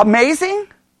that amazing?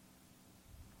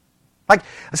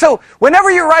 So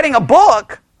whenever you're writing a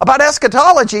book about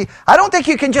eschatology, I don't think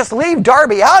you can just leave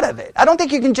Darby out of it. I don't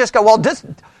think you can just go, well,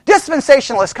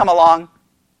 dispensationalists come along.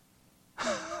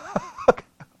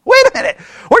 Wait a minute.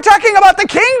 We're talking about the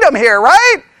kingdom here,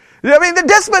 right? I mean, the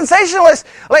dispensationalists,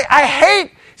 I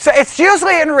hate, so it's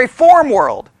usually in the reform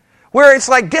world, where it's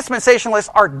like dispensationalists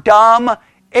are dumb,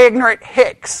 ignorant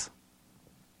hicks.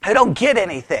 They don't get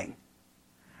anything.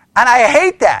 And I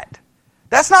hate that.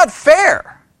 That's not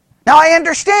fair. Now, I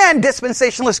understand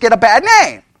dispensationalists get a bad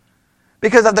name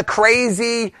because of the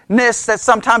craziness that's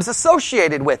sometimes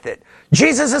associated with it.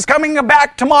 Jesus is coming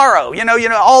back tomorrow, and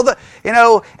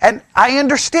I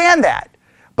understand that.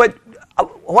 But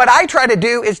what I try to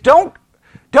do is don't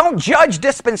judge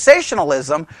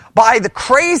dispensationalism by the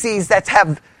crazies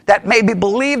that maybe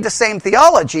believe the same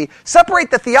theology.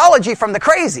 Separate the theology from the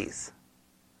crazies.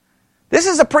 This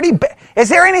is a pretty... Is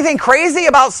there anything crazy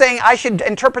about saying I should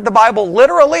interpret the Bible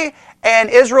literally and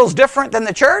Israel's different than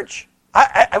the church?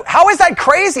 How is that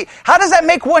crazy? How does that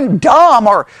make one dumb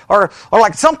or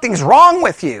like something's wrong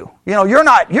with you? You know, you're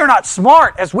not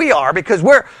smart as we are because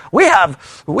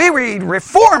we read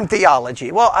Reformed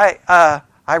theology. Well,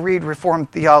 I read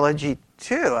Reformed theology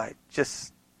too.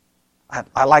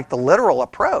 I like the literal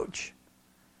approach.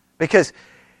 Because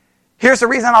here's the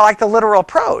reason I like the literal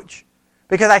approach.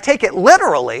 Because I take it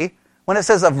literally when it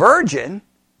says a virgin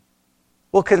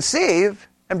will conceive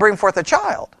and bring forth a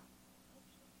child.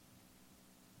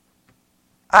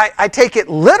 I take it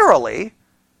literally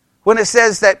when it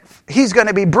says that he's going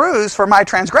to be bruised for my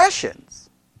transgressions.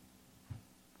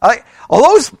 All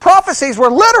those prophecies were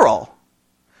literal.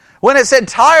 When it said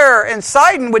Tyre and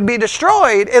Sidon would be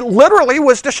destroyed, it literally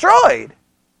was destroyed.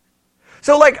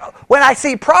 So like when I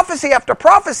see prophecy after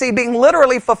prophecy being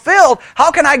literally fulfilled,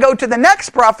 how can I go to the next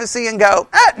prophecy and go,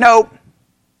 no.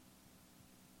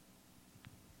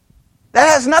 That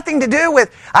has nothing to do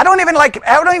with, I don't even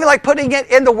like putting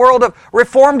it in the world of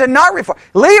Reformed and not Reformed.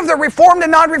 Leave the Reformed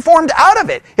and non-Reformed out of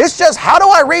it. It's just, how do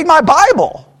I read my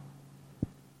Bible?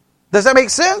 Does that make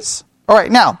sense? All right,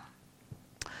 now,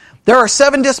 there are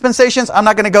 7 dispensations. I'm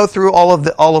not going to go through all of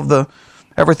the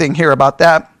everything here about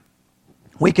that.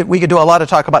 We could do a lot of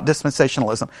talk about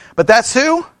dispensationalism. But that's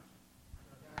who?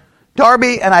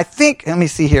 Darby, and I think, let me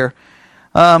see here.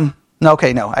 No,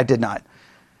 I did not.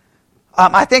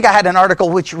 I think I had an article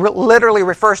which literally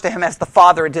refers to him as the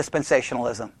father of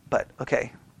dispensationalism. But,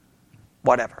 okay,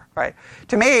 whatever, right?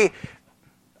 To me,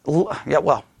 yeah,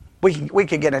 well, we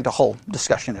could get into a whole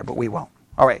discussion there, but we won't.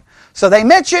 All right, so they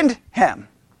mentioned him,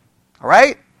 all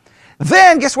right?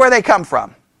 Then, guess where they come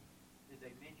from? Did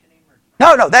they mention him?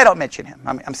 Or... No, they don't mention him.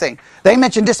 I'm saying they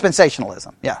mention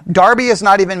dispensationalism. Yeah, Darby is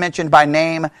not even mentioned by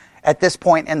name at this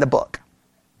point in the book.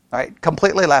 All right,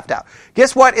 completely left out.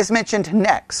 Guess what is mentioned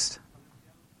next?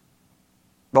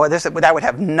 Boy, that would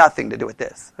have nothing to do with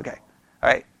this. Okay, all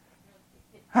right.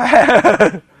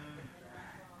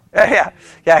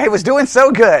 Yeah, he was doing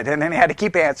so good, and then he had to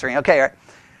keep answering. Okay, all right.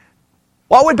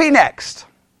 What would be next?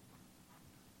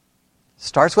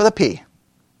 Starts with a P.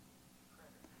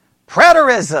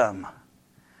 Preterism.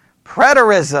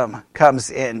 Preterism comes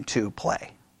into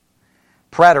play.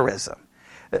 Preterism.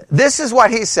 This is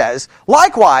what he says.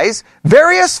 Likewise,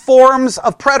 various forms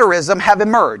of preterism have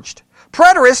emerged.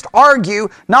 Preterists argue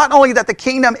not only that the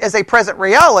kingdom is a present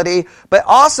reality, but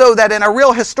also that in a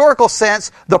real historical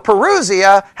sense, the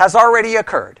parousia has already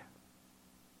occurred.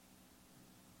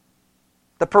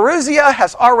 The parousia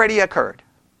has already occurred.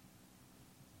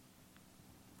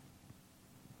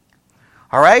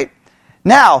 All right?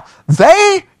 Now,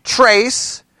 they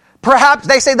trace, perhaps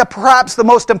the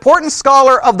most important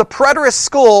scholar of the preterist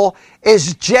school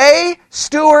is J.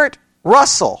 Stuart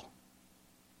Russell.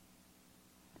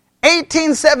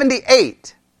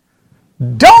 1878.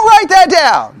 Don't write that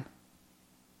down.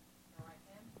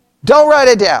 Don't write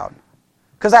it down.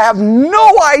 Because I have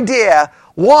no idea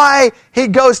why he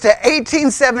goes to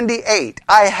 1878.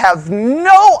 I have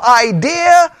no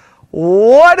idea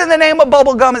what in the name of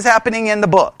bubblegum is happening in the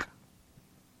book.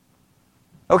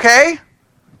 Okay?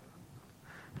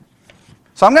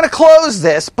 So I'm going to close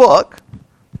this book.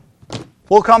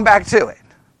 We'll come back to it.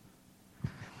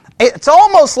 It's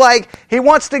almost like he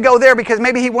wants to go there because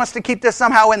maybe he wants to keep this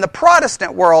somehow in the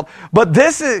Protestant world. But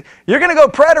you're going to go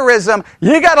preterism,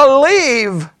 you got to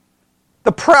leave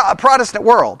the Protestant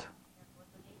world.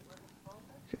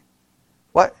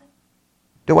 What?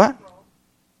 Do what?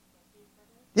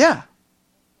 Yeah.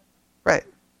 Right.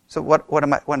 So what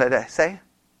did I say?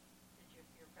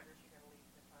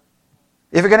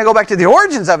 If you're going to go back to the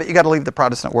origins of it, you got to leave the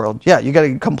Protestant world. Yeah, you got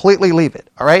to completely leave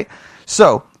it. All right?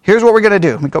 So, here's what we're going to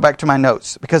do. Let me go back to my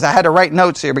notes because I had to write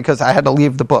notes here because I had to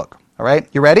leave the book. All right?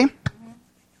 You ready? Mm-hmm.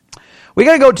 We're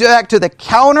going to go back to the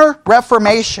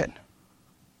Counter-Reformation.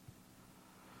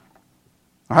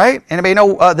 All right? Anybody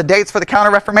know the dates for the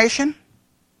Counter-Reformation?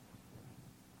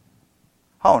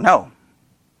 Oh, no.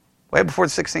 Way before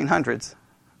the 1600s.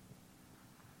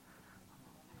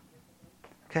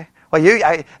 Okay. Well,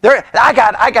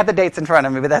 I got the dates in front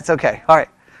of me, but that's okay. All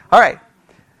right.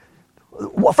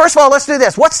 Well, first of all, let's do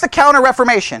this. What's the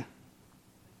Counter-Reformation?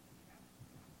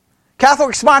 Catholic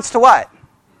response to what?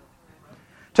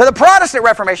 To the Protestant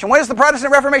Reformation. When does the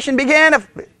Protestant Reformation begin? All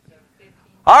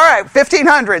right,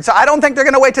 1500. So I don't think they're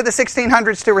going to wait to the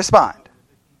 1600s to respond.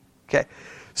 Okay.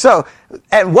 So,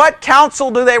 and what council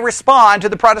do they respond to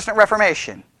the Protestant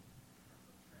Reformation?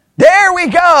 There we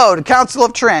go, the Council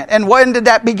of Trent. And when did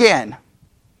that begin?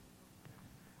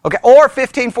 Okay, or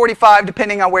 1545,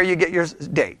 depending on where you get your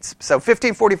dates. So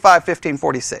 1545,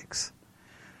 1546.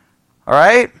 All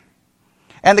right?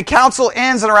 And the council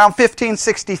ends in around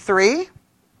 1563.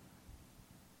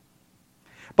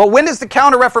 But when does the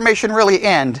Counter-Reformation really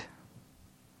end?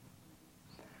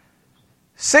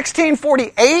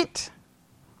 1648,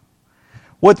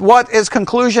 with what is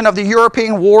conclusion of the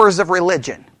European Wars of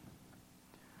Religion.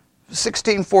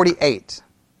 1648.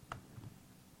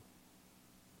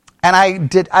 And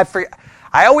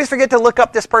I always forget to look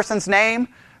up this person's name,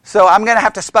 so I'm going to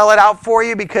have to spell it out for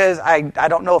you because I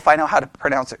don't know if I know how to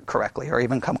pronounce it correctly or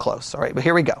even come close. All right, but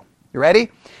here we go. You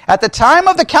ready? At the time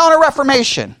of the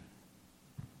Counter-Reformation,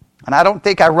 and I don't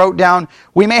think I wrote down,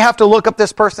 we may have to look up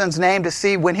this person's name to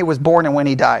see when he was born and when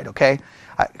he died, okay?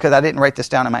 Because I didn't write this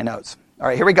down in my notes. All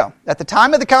right, here we go. At the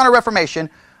time of the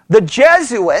Counter-Reformation, the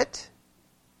Jesuit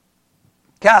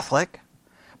Catholic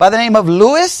by the name of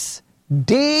Louis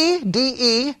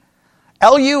D.E.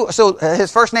 L-U, so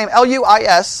his first name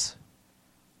L-U-I-S,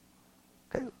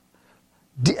 okay,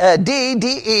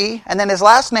 D-D-E, and then his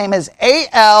last name is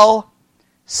A-L-C-A-S-A-R.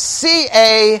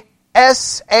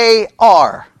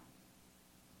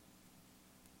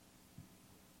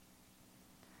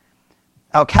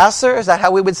 Alcasar, is that how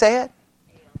we would say it?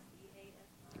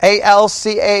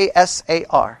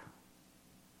 A-L-C-A-S-A-R.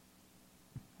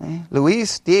 Okay.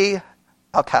 Luis D.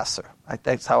 Alcasar.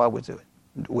 That's how I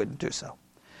would do so.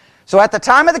 So at the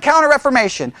time of the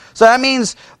Counter-Reformation, so that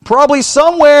means probably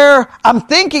somewhere, I'm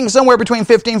thinking somewhere between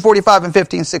 1545 and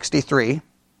 1563,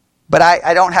 but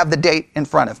I don't have the date in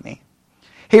front of me.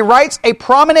 He writes a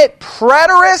prominent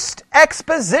preterist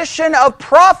exposition of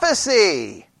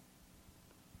prophecy.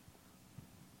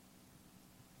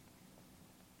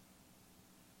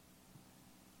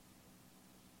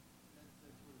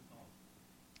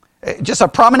 Just a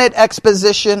prominent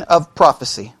exposition of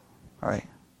prophecy. All right.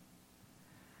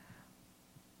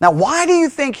 Now, why do you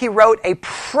think he wrote a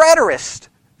preterist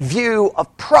view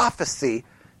of prophecy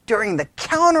during the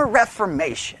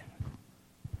Counter-Reformation?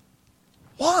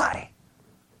 Why?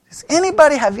 Does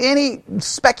anybody have any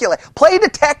speculation? Play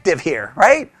detective here,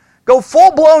 right? Go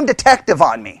full-blown detective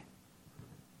on me.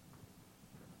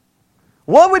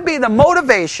 What would be the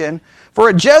motivation for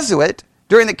a Jesuit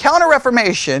during the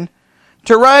Counter-Reformation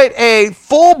to write a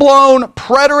full-blown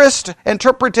preterist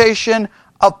interpretation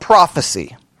of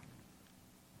prophecy?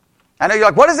 I know you're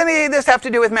like, what does any of this have to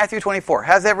do with Matthew 24? It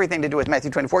has everything to do with Matthew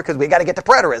 24 because we got to get to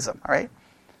preterism, all right?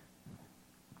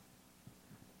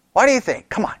 Why do you think?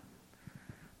 Come on.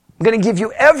 I'm going to give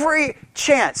you every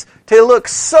chance to look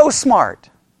so smart.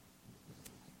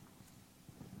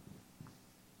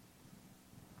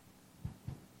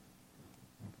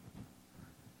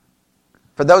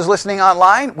 For those listening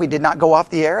online, we did not go off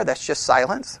the air. That's just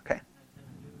silence. Okay.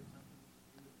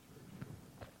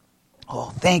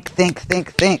 Oh, think.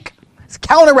 It's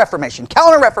Counter-Reformation.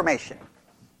 Counter-Reformation.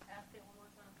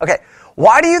 Okay.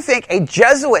 Why do you think a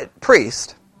Jesuit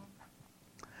priest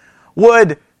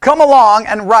would come along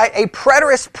and write a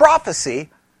preterist prophecy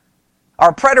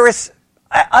or preterist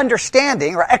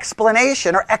understanding or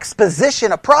explanation or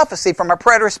exposition of prophecy from a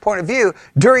preterist point of view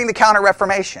during the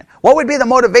Counter-Reformation? What would be the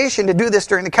motivation to do this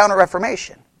during the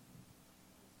Counter-Reformation?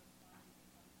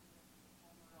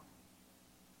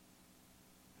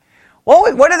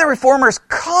 What did the Reformers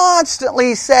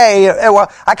constantly say?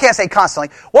 Well, I can't say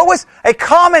constantly. What was a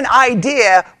common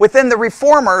idea within the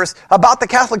Reformers about the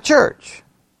Catholic Church?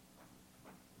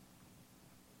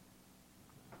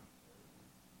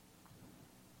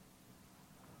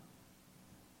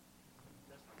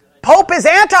 Pope is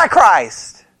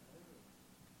Antichrist.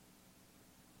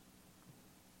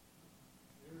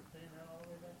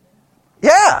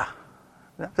 Yeah.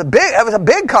 That was a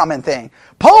big common thing.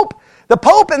 The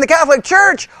Pope and the Catholic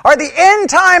Church are the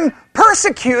end-time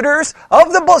persecutors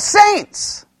of the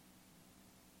saints.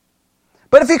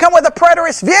 But if you come with a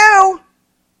preterist view,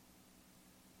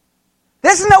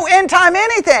 this is no end-time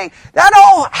anything. That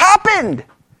all happened.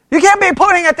 You can't be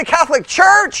putting at the Catholic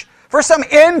Church for some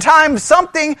end-time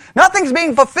something. Nothing's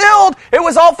being fulfilled. It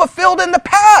was all fulfilled in the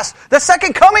past. The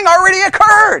second coming already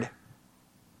occurred.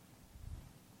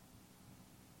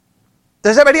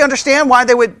 Does everybody understand why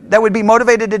that would be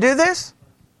motivated to do this?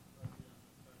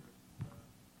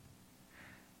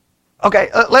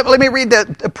 Okay, let me read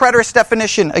the preterist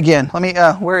definition again.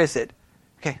 Where is it?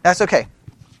 Okay, that's okay.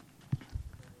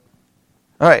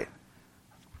 All right.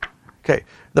 Okay,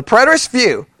 the preterist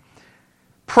view.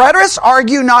 Preterists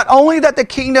argue not only that the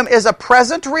kingdom is a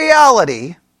present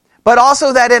reality, but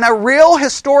also that in a real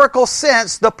historical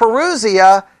sense, the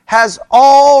parousia has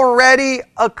already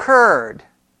occurred.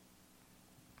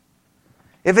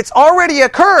 If it's already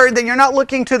occurred, then you're not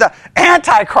looking to the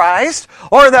Antichrist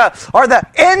or the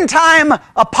end time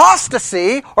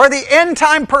apostasy or the end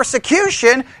time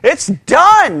persecution. It's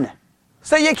done.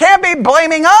 So you can't be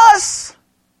blaming us.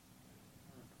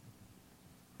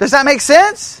 Does that make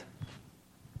sense?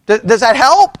 Does that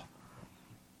help?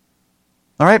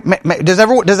 All right. Does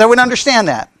everyone understand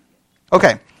that?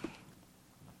 Okay.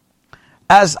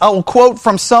 As I'll quote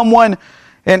from someone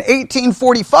in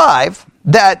 1845,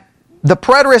 that the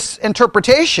preterist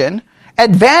interpretation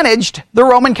advantaged the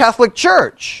Roman Catholic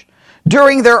Church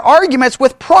during their arguments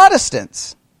with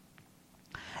Protestants.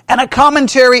 And a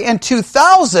commentary in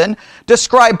 2000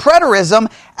 described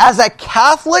preterism as a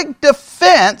Catholic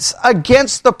defense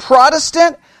against the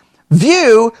Protestant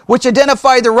view, which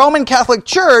identified the Roman Catholic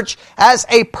Church as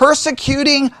a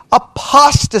persecuting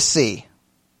apostasy.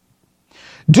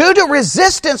 Due to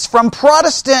resistance from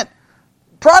Protestants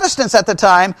at the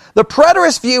time, the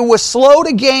preterist view was slow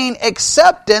to gain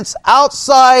acceptance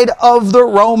outside of the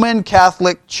Roman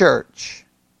Catholic Church.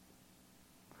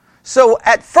 So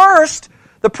at first,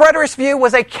 the preterist view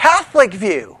was a Catholic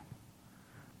view.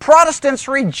 Protestants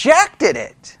rejected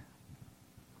it.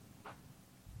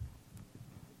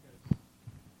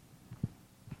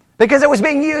 Because it was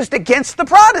being used against the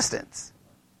Protestants.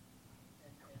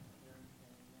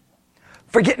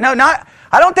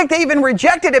 I don't think they even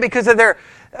rejected it because of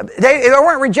they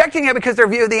weren't rejecting it because of their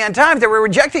view of the end times. They were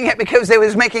rejecting it because they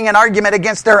was making an argument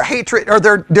against their hatred or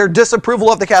their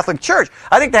disapproval of the Catholic Church.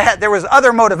 I think there was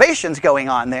other motivations going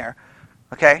on there.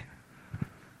 Okay?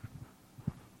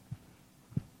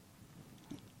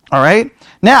 All right.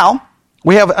 Now,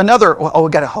 we have another,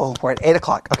 we're at 8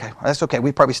 o'clock. Okay, that's okay.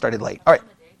 We probably started late. All right.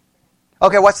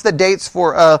 Okay, what's the dates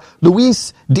for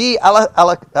Luis D.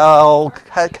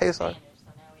 Alcázar?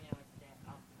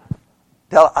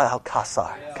 Del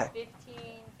Alcázar. Okay.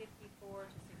 1554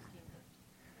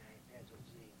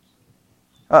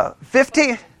 to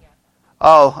 1613. 15.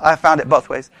 Oh, I found it both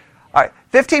ways. All right,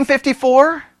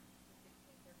 1554,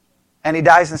 and he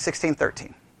dies in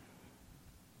 1613.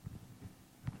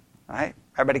 All right,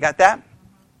 everybody got that?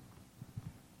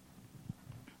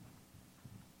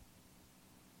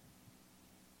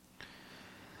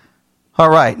 All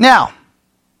right, now,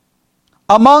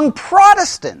 among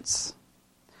Protestants,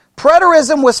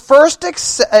 preterism was first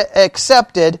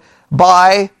accepted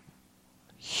by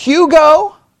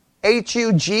Hugo,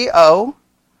 Hugo,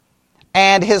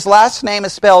 and his last name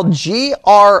is spelled Grotius.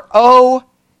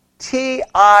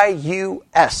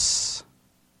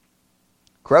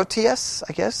 Grotius,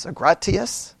 I guess, or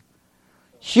Grotius.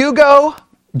 Hugo,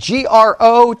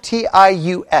 Grotius.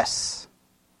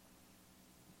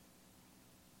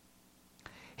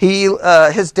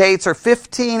 His dates are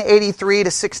 1583 to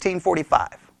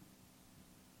 1645.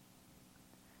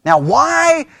 Now,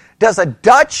 why does a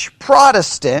Dutch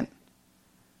Protestant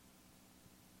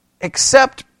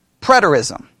accept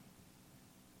preterism?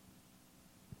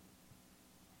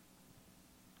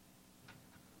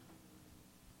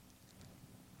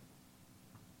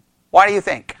 Why do you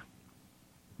think?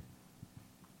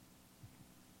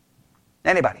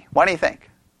 Anybody? Why do you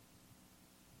think?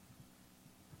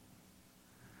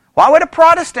 Why would a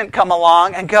Protestant come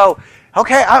along and go,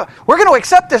 okay, we're going to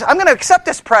accept this. I'm going to accept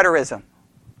this preterism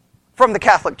from the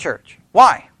Catholic Church.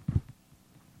 Why?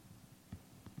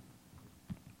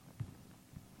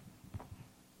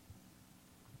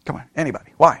 Come on,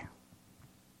 anybody. Why?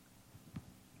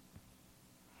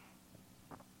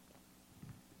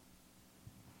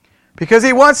 Because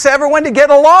he wants everyone to get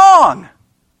along.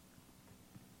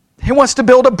 He wants to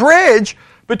build a bridge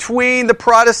between the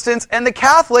Protestants and the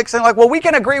Catholics, and we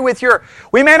can agree with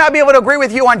we may not be able to agree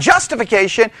with you on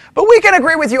justification, but we can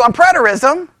agree with you on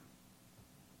preterism.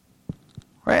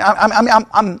 Right?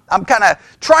 I'm kind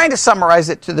of trying to summarize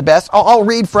it to the best. I'll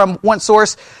read from one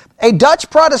source. A Dutch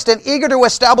Protestant eager to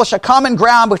establish a common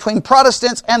ground between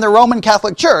Protestants and the Roman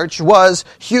Catholic Church was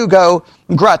Hugo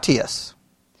Grotius.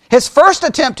 His first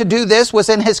attempt to do this was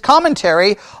in his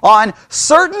commentary on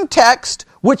certain texts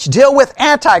which deal with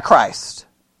Antichrist.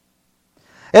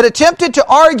 It attempted to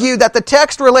argue that the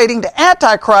text relating to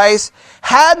Antichrist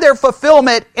had their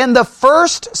fulfillment in the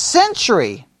first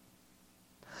century.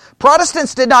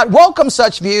 Protestants did not welcome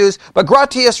such views, but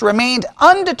Grotius remained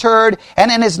undeterred,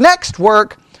 and in his next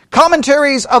work,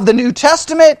 Commentaries of the New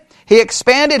Testament, he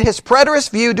expanded his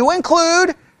preterist view to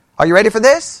include, are you ready for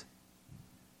this?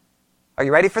 Are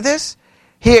you ready for this?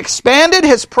 He expanded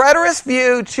his preterist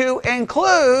view to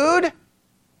include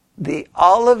the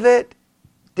Olivet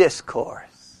Discourse.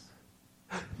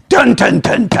 Dun, dun,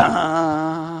 dun,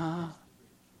 dun.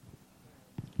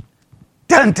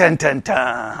 Dun, dun, dun,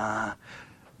 dun.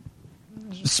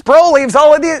 Sproul leaves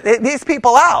all of these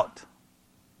people out.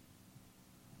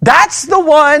 That's the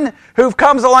one who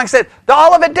comes along and said, the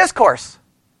Olivet Discourse.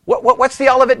 What's the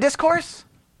Olivet Discourse?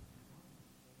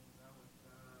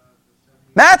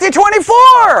 Matthew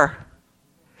 24.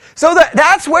 So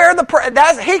that's where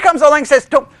he comes along and says,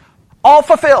 all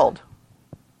fulfilled.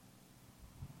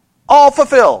 All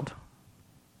fulfilled.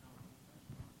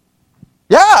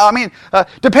 Yeah, I mean,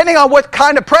 depending on what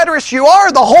kind of preterist you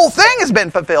are, the whole thing has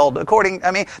been fulfilled.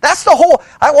 That's the whole,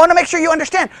 I want to make sure you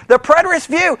understand. The preterist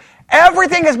view,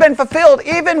 everything has been fulfilled.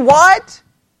 Even what?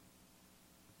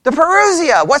 The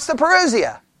Parousia. What's the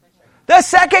Parousia? The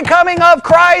second coming of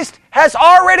Christ has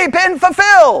already been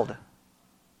fulfilled.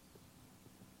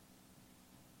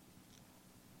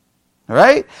 All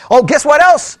right? Oh, guess what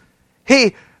else?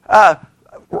 He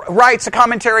writes a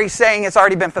commentary saying it's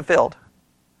already been fulfilled.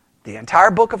 The entire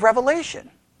book of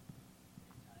Revelation.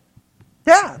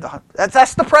 Yeah,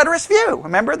 that's the preterist view.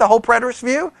 Remember the whole preterist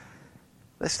view?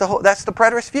 That's the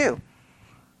preterist view.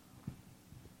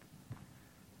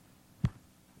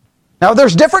 Now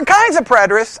there's different kinds of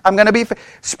preterists.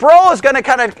 Sproul is going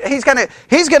to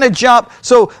he's going to jump.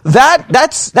 So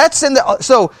that's in the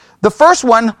so the first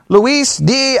one, Luis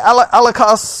de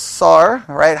Alcázar,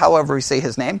 right? However we say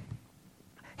his name.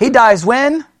 He dies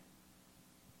when?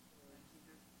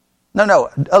 No.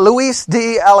 Luis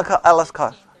de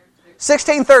Alcázar.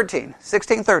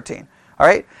 1613. All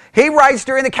right. He writes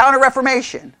during the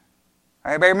Counter-Reformation.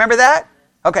 Everybody remember that?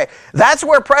 Okay. That's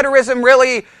where preterism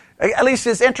really, at least,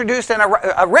 is introduced in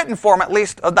a written form. At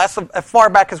least that's as far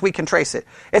back as we can trace it.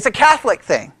 It's a Catholic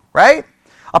thing, right?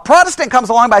 A Protestant comes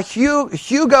along by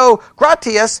Hugo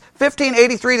Grotius,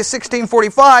 1583 to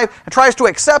 1645, and tries to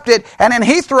accept it, and then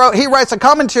he writes a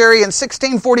commentary in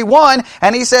 1641,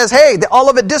 and he says, hey, the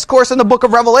Olivet Discourse in the book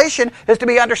of Revelation is to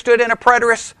be understood in a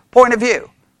preterist point of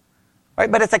view. Right?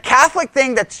 But it's a Catholic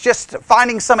thing that's just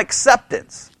finding some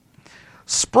acceptance.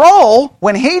 Sproul,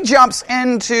 when he jumps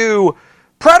into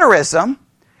preterism,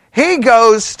 he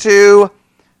goes to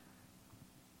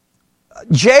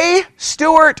J.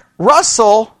 Stuart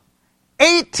Russell,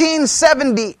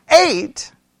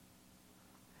 1878,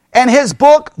 and his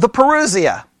book, The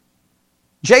Parousia.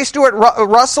 J. Stuart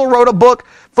Russell wrote a book,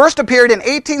 first appeared in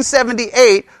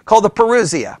 1878, called The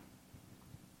Parousia.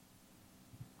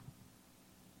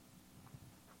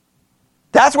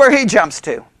 That's where he jumps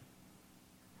to.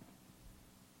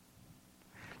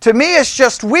 To me, it's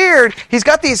just weird. He's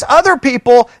got these other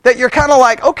people that you're kind of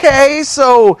like, okay,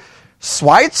 so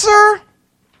Schweitzer?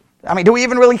 I mean, do we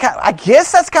even really I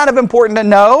guess that's kind of important to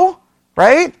know,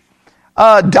 right?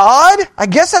 Dodd? I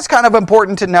guess that's kind of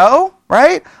important to know,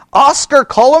 right? Oscar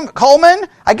Coleman?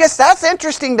 I guess that's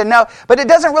interesting to know, but it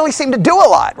doesn't really seem to do a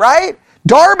lot, right?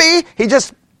 Darby, he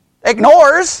just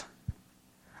ignores.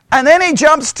 And then he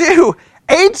jumps to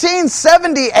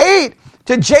 1878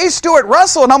 to J. Stuart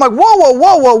Russell, and I'm like,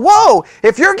 whoa.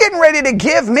 If you're getting ready to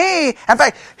give me, in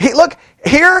fact, look,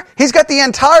 here he's got the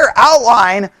entire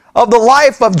outline of the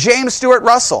life of James Stuart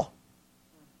Russell.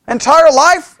 Entire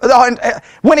life,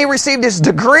 when he received his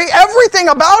degree, everything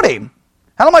about him.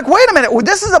 And I'm like, wait a minute,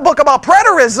 this is a book about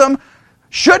preterism.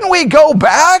 Shouldn't we go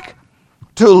back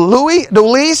to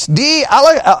Luis de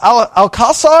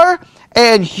Alcázar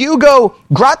and Hugo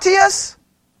Grotius?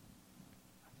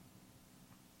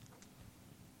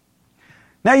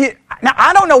 Now,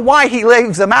 I don't know why he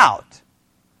leaves them out,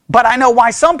 but I know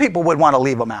why some people would want to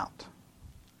leave them out.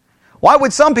 Why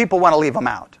would some people want to leave them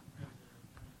out?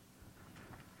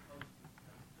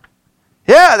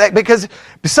 Yeah, because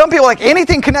some people, like,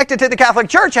 anything connected to the Catholic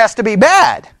Church has to be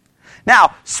bad.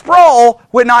 Now, Sproul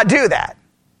would not do that.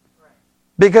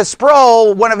 Because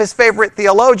Sproul, one of his favorite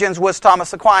theologians was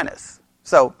Thomas Aquinas.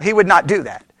 So he would not do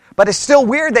that. But it's still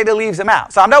weird that he leaves him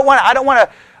out. So I don't want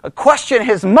to question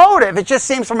his motive. It just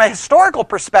seems from a historical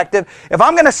perspective, if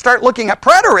I'm going to start looking at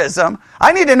preterism,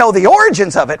 I need to know the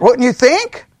origins of it, wouldn't you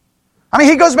think? I mean,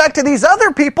 he goes back to these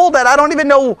other people that I don't even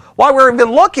know why we're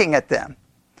even looking at them.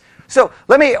 So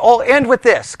I'll end with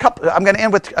this. I'm going to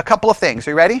end with a couple of things.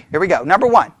 Are you ready? Here we go. Number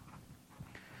one,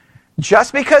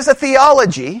 just because a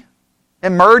theology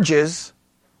emerges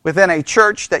within a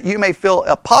church that you may feel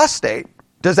apostate,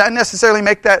 does that necessarily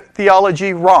make that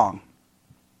theology wrong?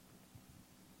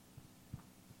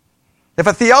 If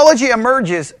a theology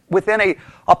emerges within an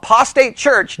apostate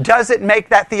church, does it make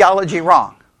that theology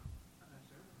wrong?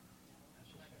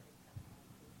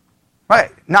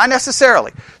 Right, not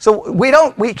necessarily. So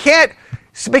we can't,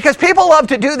 because people love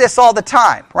to do this all the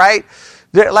time, right?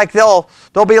 They'll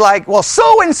be like, well,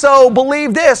 so-and-so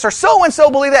believed this, or so-and-so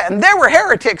believed that, and they were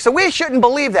heretics, so we shouldn't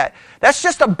believe that. That's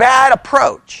just a bad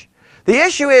approach. The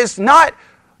issue is not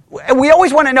we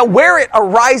always want to know where it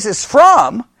arises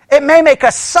from. It may make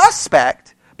us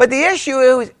suspect, but the issue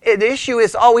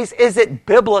is always, is it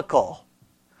biblical?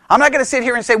 I'm not going to sit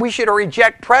here and say we should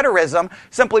reject preterism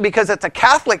simply because it's a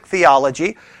Catholic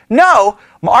theology. No,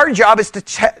 our job is to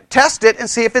test it and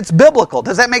see if it's biblical.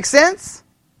 Does that make sense?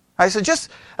 All right, so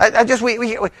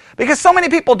because so many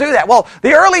people do that. Well,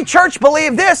 the early church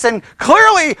believed this, and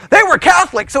clearly they were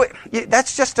Catholic. So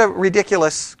that's just a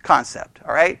ridiculous concept.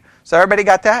 All right, so everybody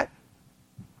got that?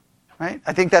 Right?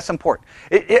 I think that's important.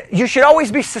 You should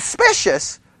always be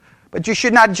suspicious, but you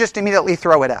should not just immediately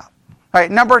throw it out. All right,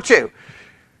 number 2.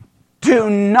 Do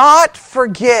not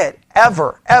forget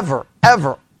ever, ever,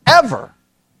 ever, ever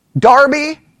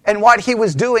Darby and what he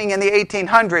was doing in the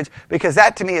 1800s, because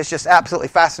that to me is just absolutely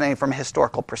fascinating from a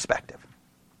historical perspective.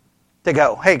 To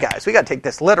go, hey guys, we got to take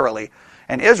this literally,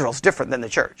 and Israel's different than the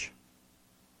church.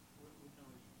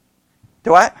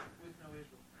 Do what?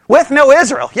 With no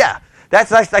Israel, yeah.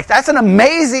 That's an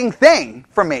amazing thing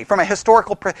for me from a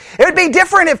historical perspective. It would be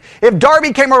different if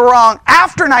Darby came along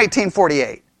after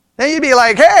 1948. Then you'd be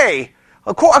like, hey,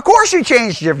 of course you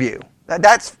changed your view.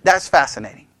 That's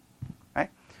fascinating. Right?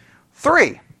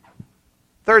 Third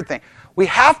thing, we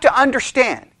have to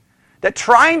understand that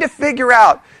trying to figure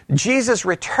out Jesus'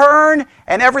 return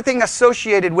and everything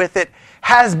associated with it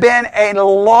has been a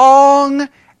long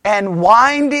and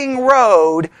winding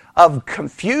road of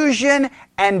confusion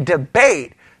and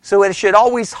debate. So it should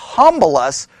always humble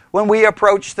us when we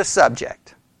approach the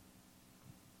subject.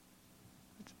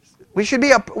 We should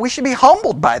be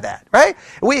humbled by that, right?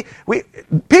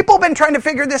 People have been trying to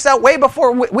figure this out way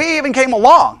before we even came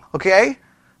along, okay?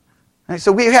 And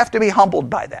so we have to be humbled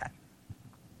by that.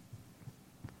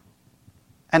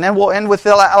 And then we'll end with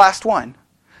the last one.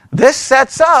 This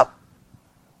sets up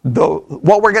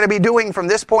what we're going to be doing from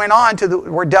this point on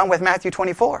we're done with Matthew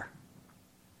 24.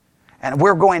 And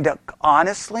we're going to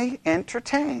honestly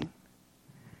entertain,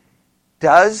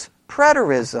 does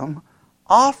preterism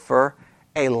offer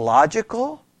a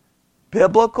logical,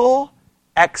 biblical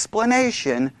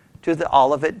explanation to the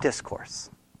Olivet Discourse?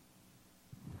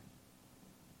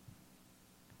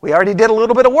 We already did a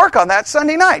little bit of work on that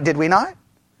Sunday night, did we not?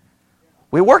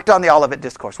 We worked on the Olivet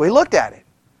Discourse. We looked at it.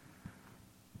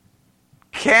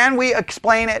 Can we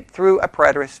explain it through a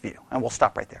preterist view? And we'll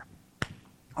stop right there.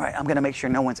 All right, I'm going to make sure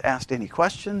no one's asked any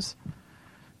questions.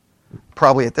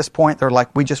 Probably at this point, they're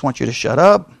like, we just want you to shut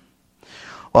up.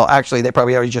 Well, actually, they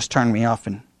probably already just turned me off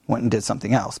and went and did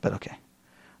something else, but okay.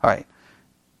 All right.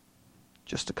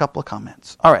 Just a couple of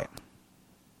comments. All right.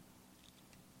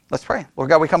 Let's pray. Lord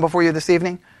God, we come before you this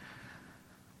evening.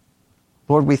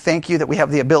 Lord, we thank you that we have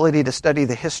the ability to study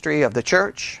the history of the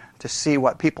church, to see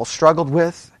what people struggled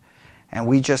with, and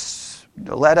we just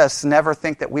let us never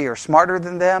think that we are smarter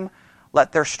than them.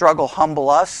 Let their struggle humble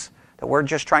us, that we're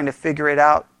just trying to figure it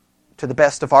out to the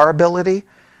best of our ability,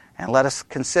 and let us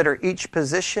consider each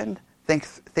position,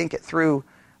 think it through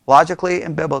logically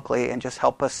and biblically, and just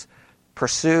help us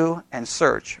pursue and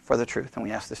search for the truth. And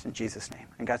we ask this in Jesus' name.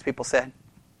 And God's people said,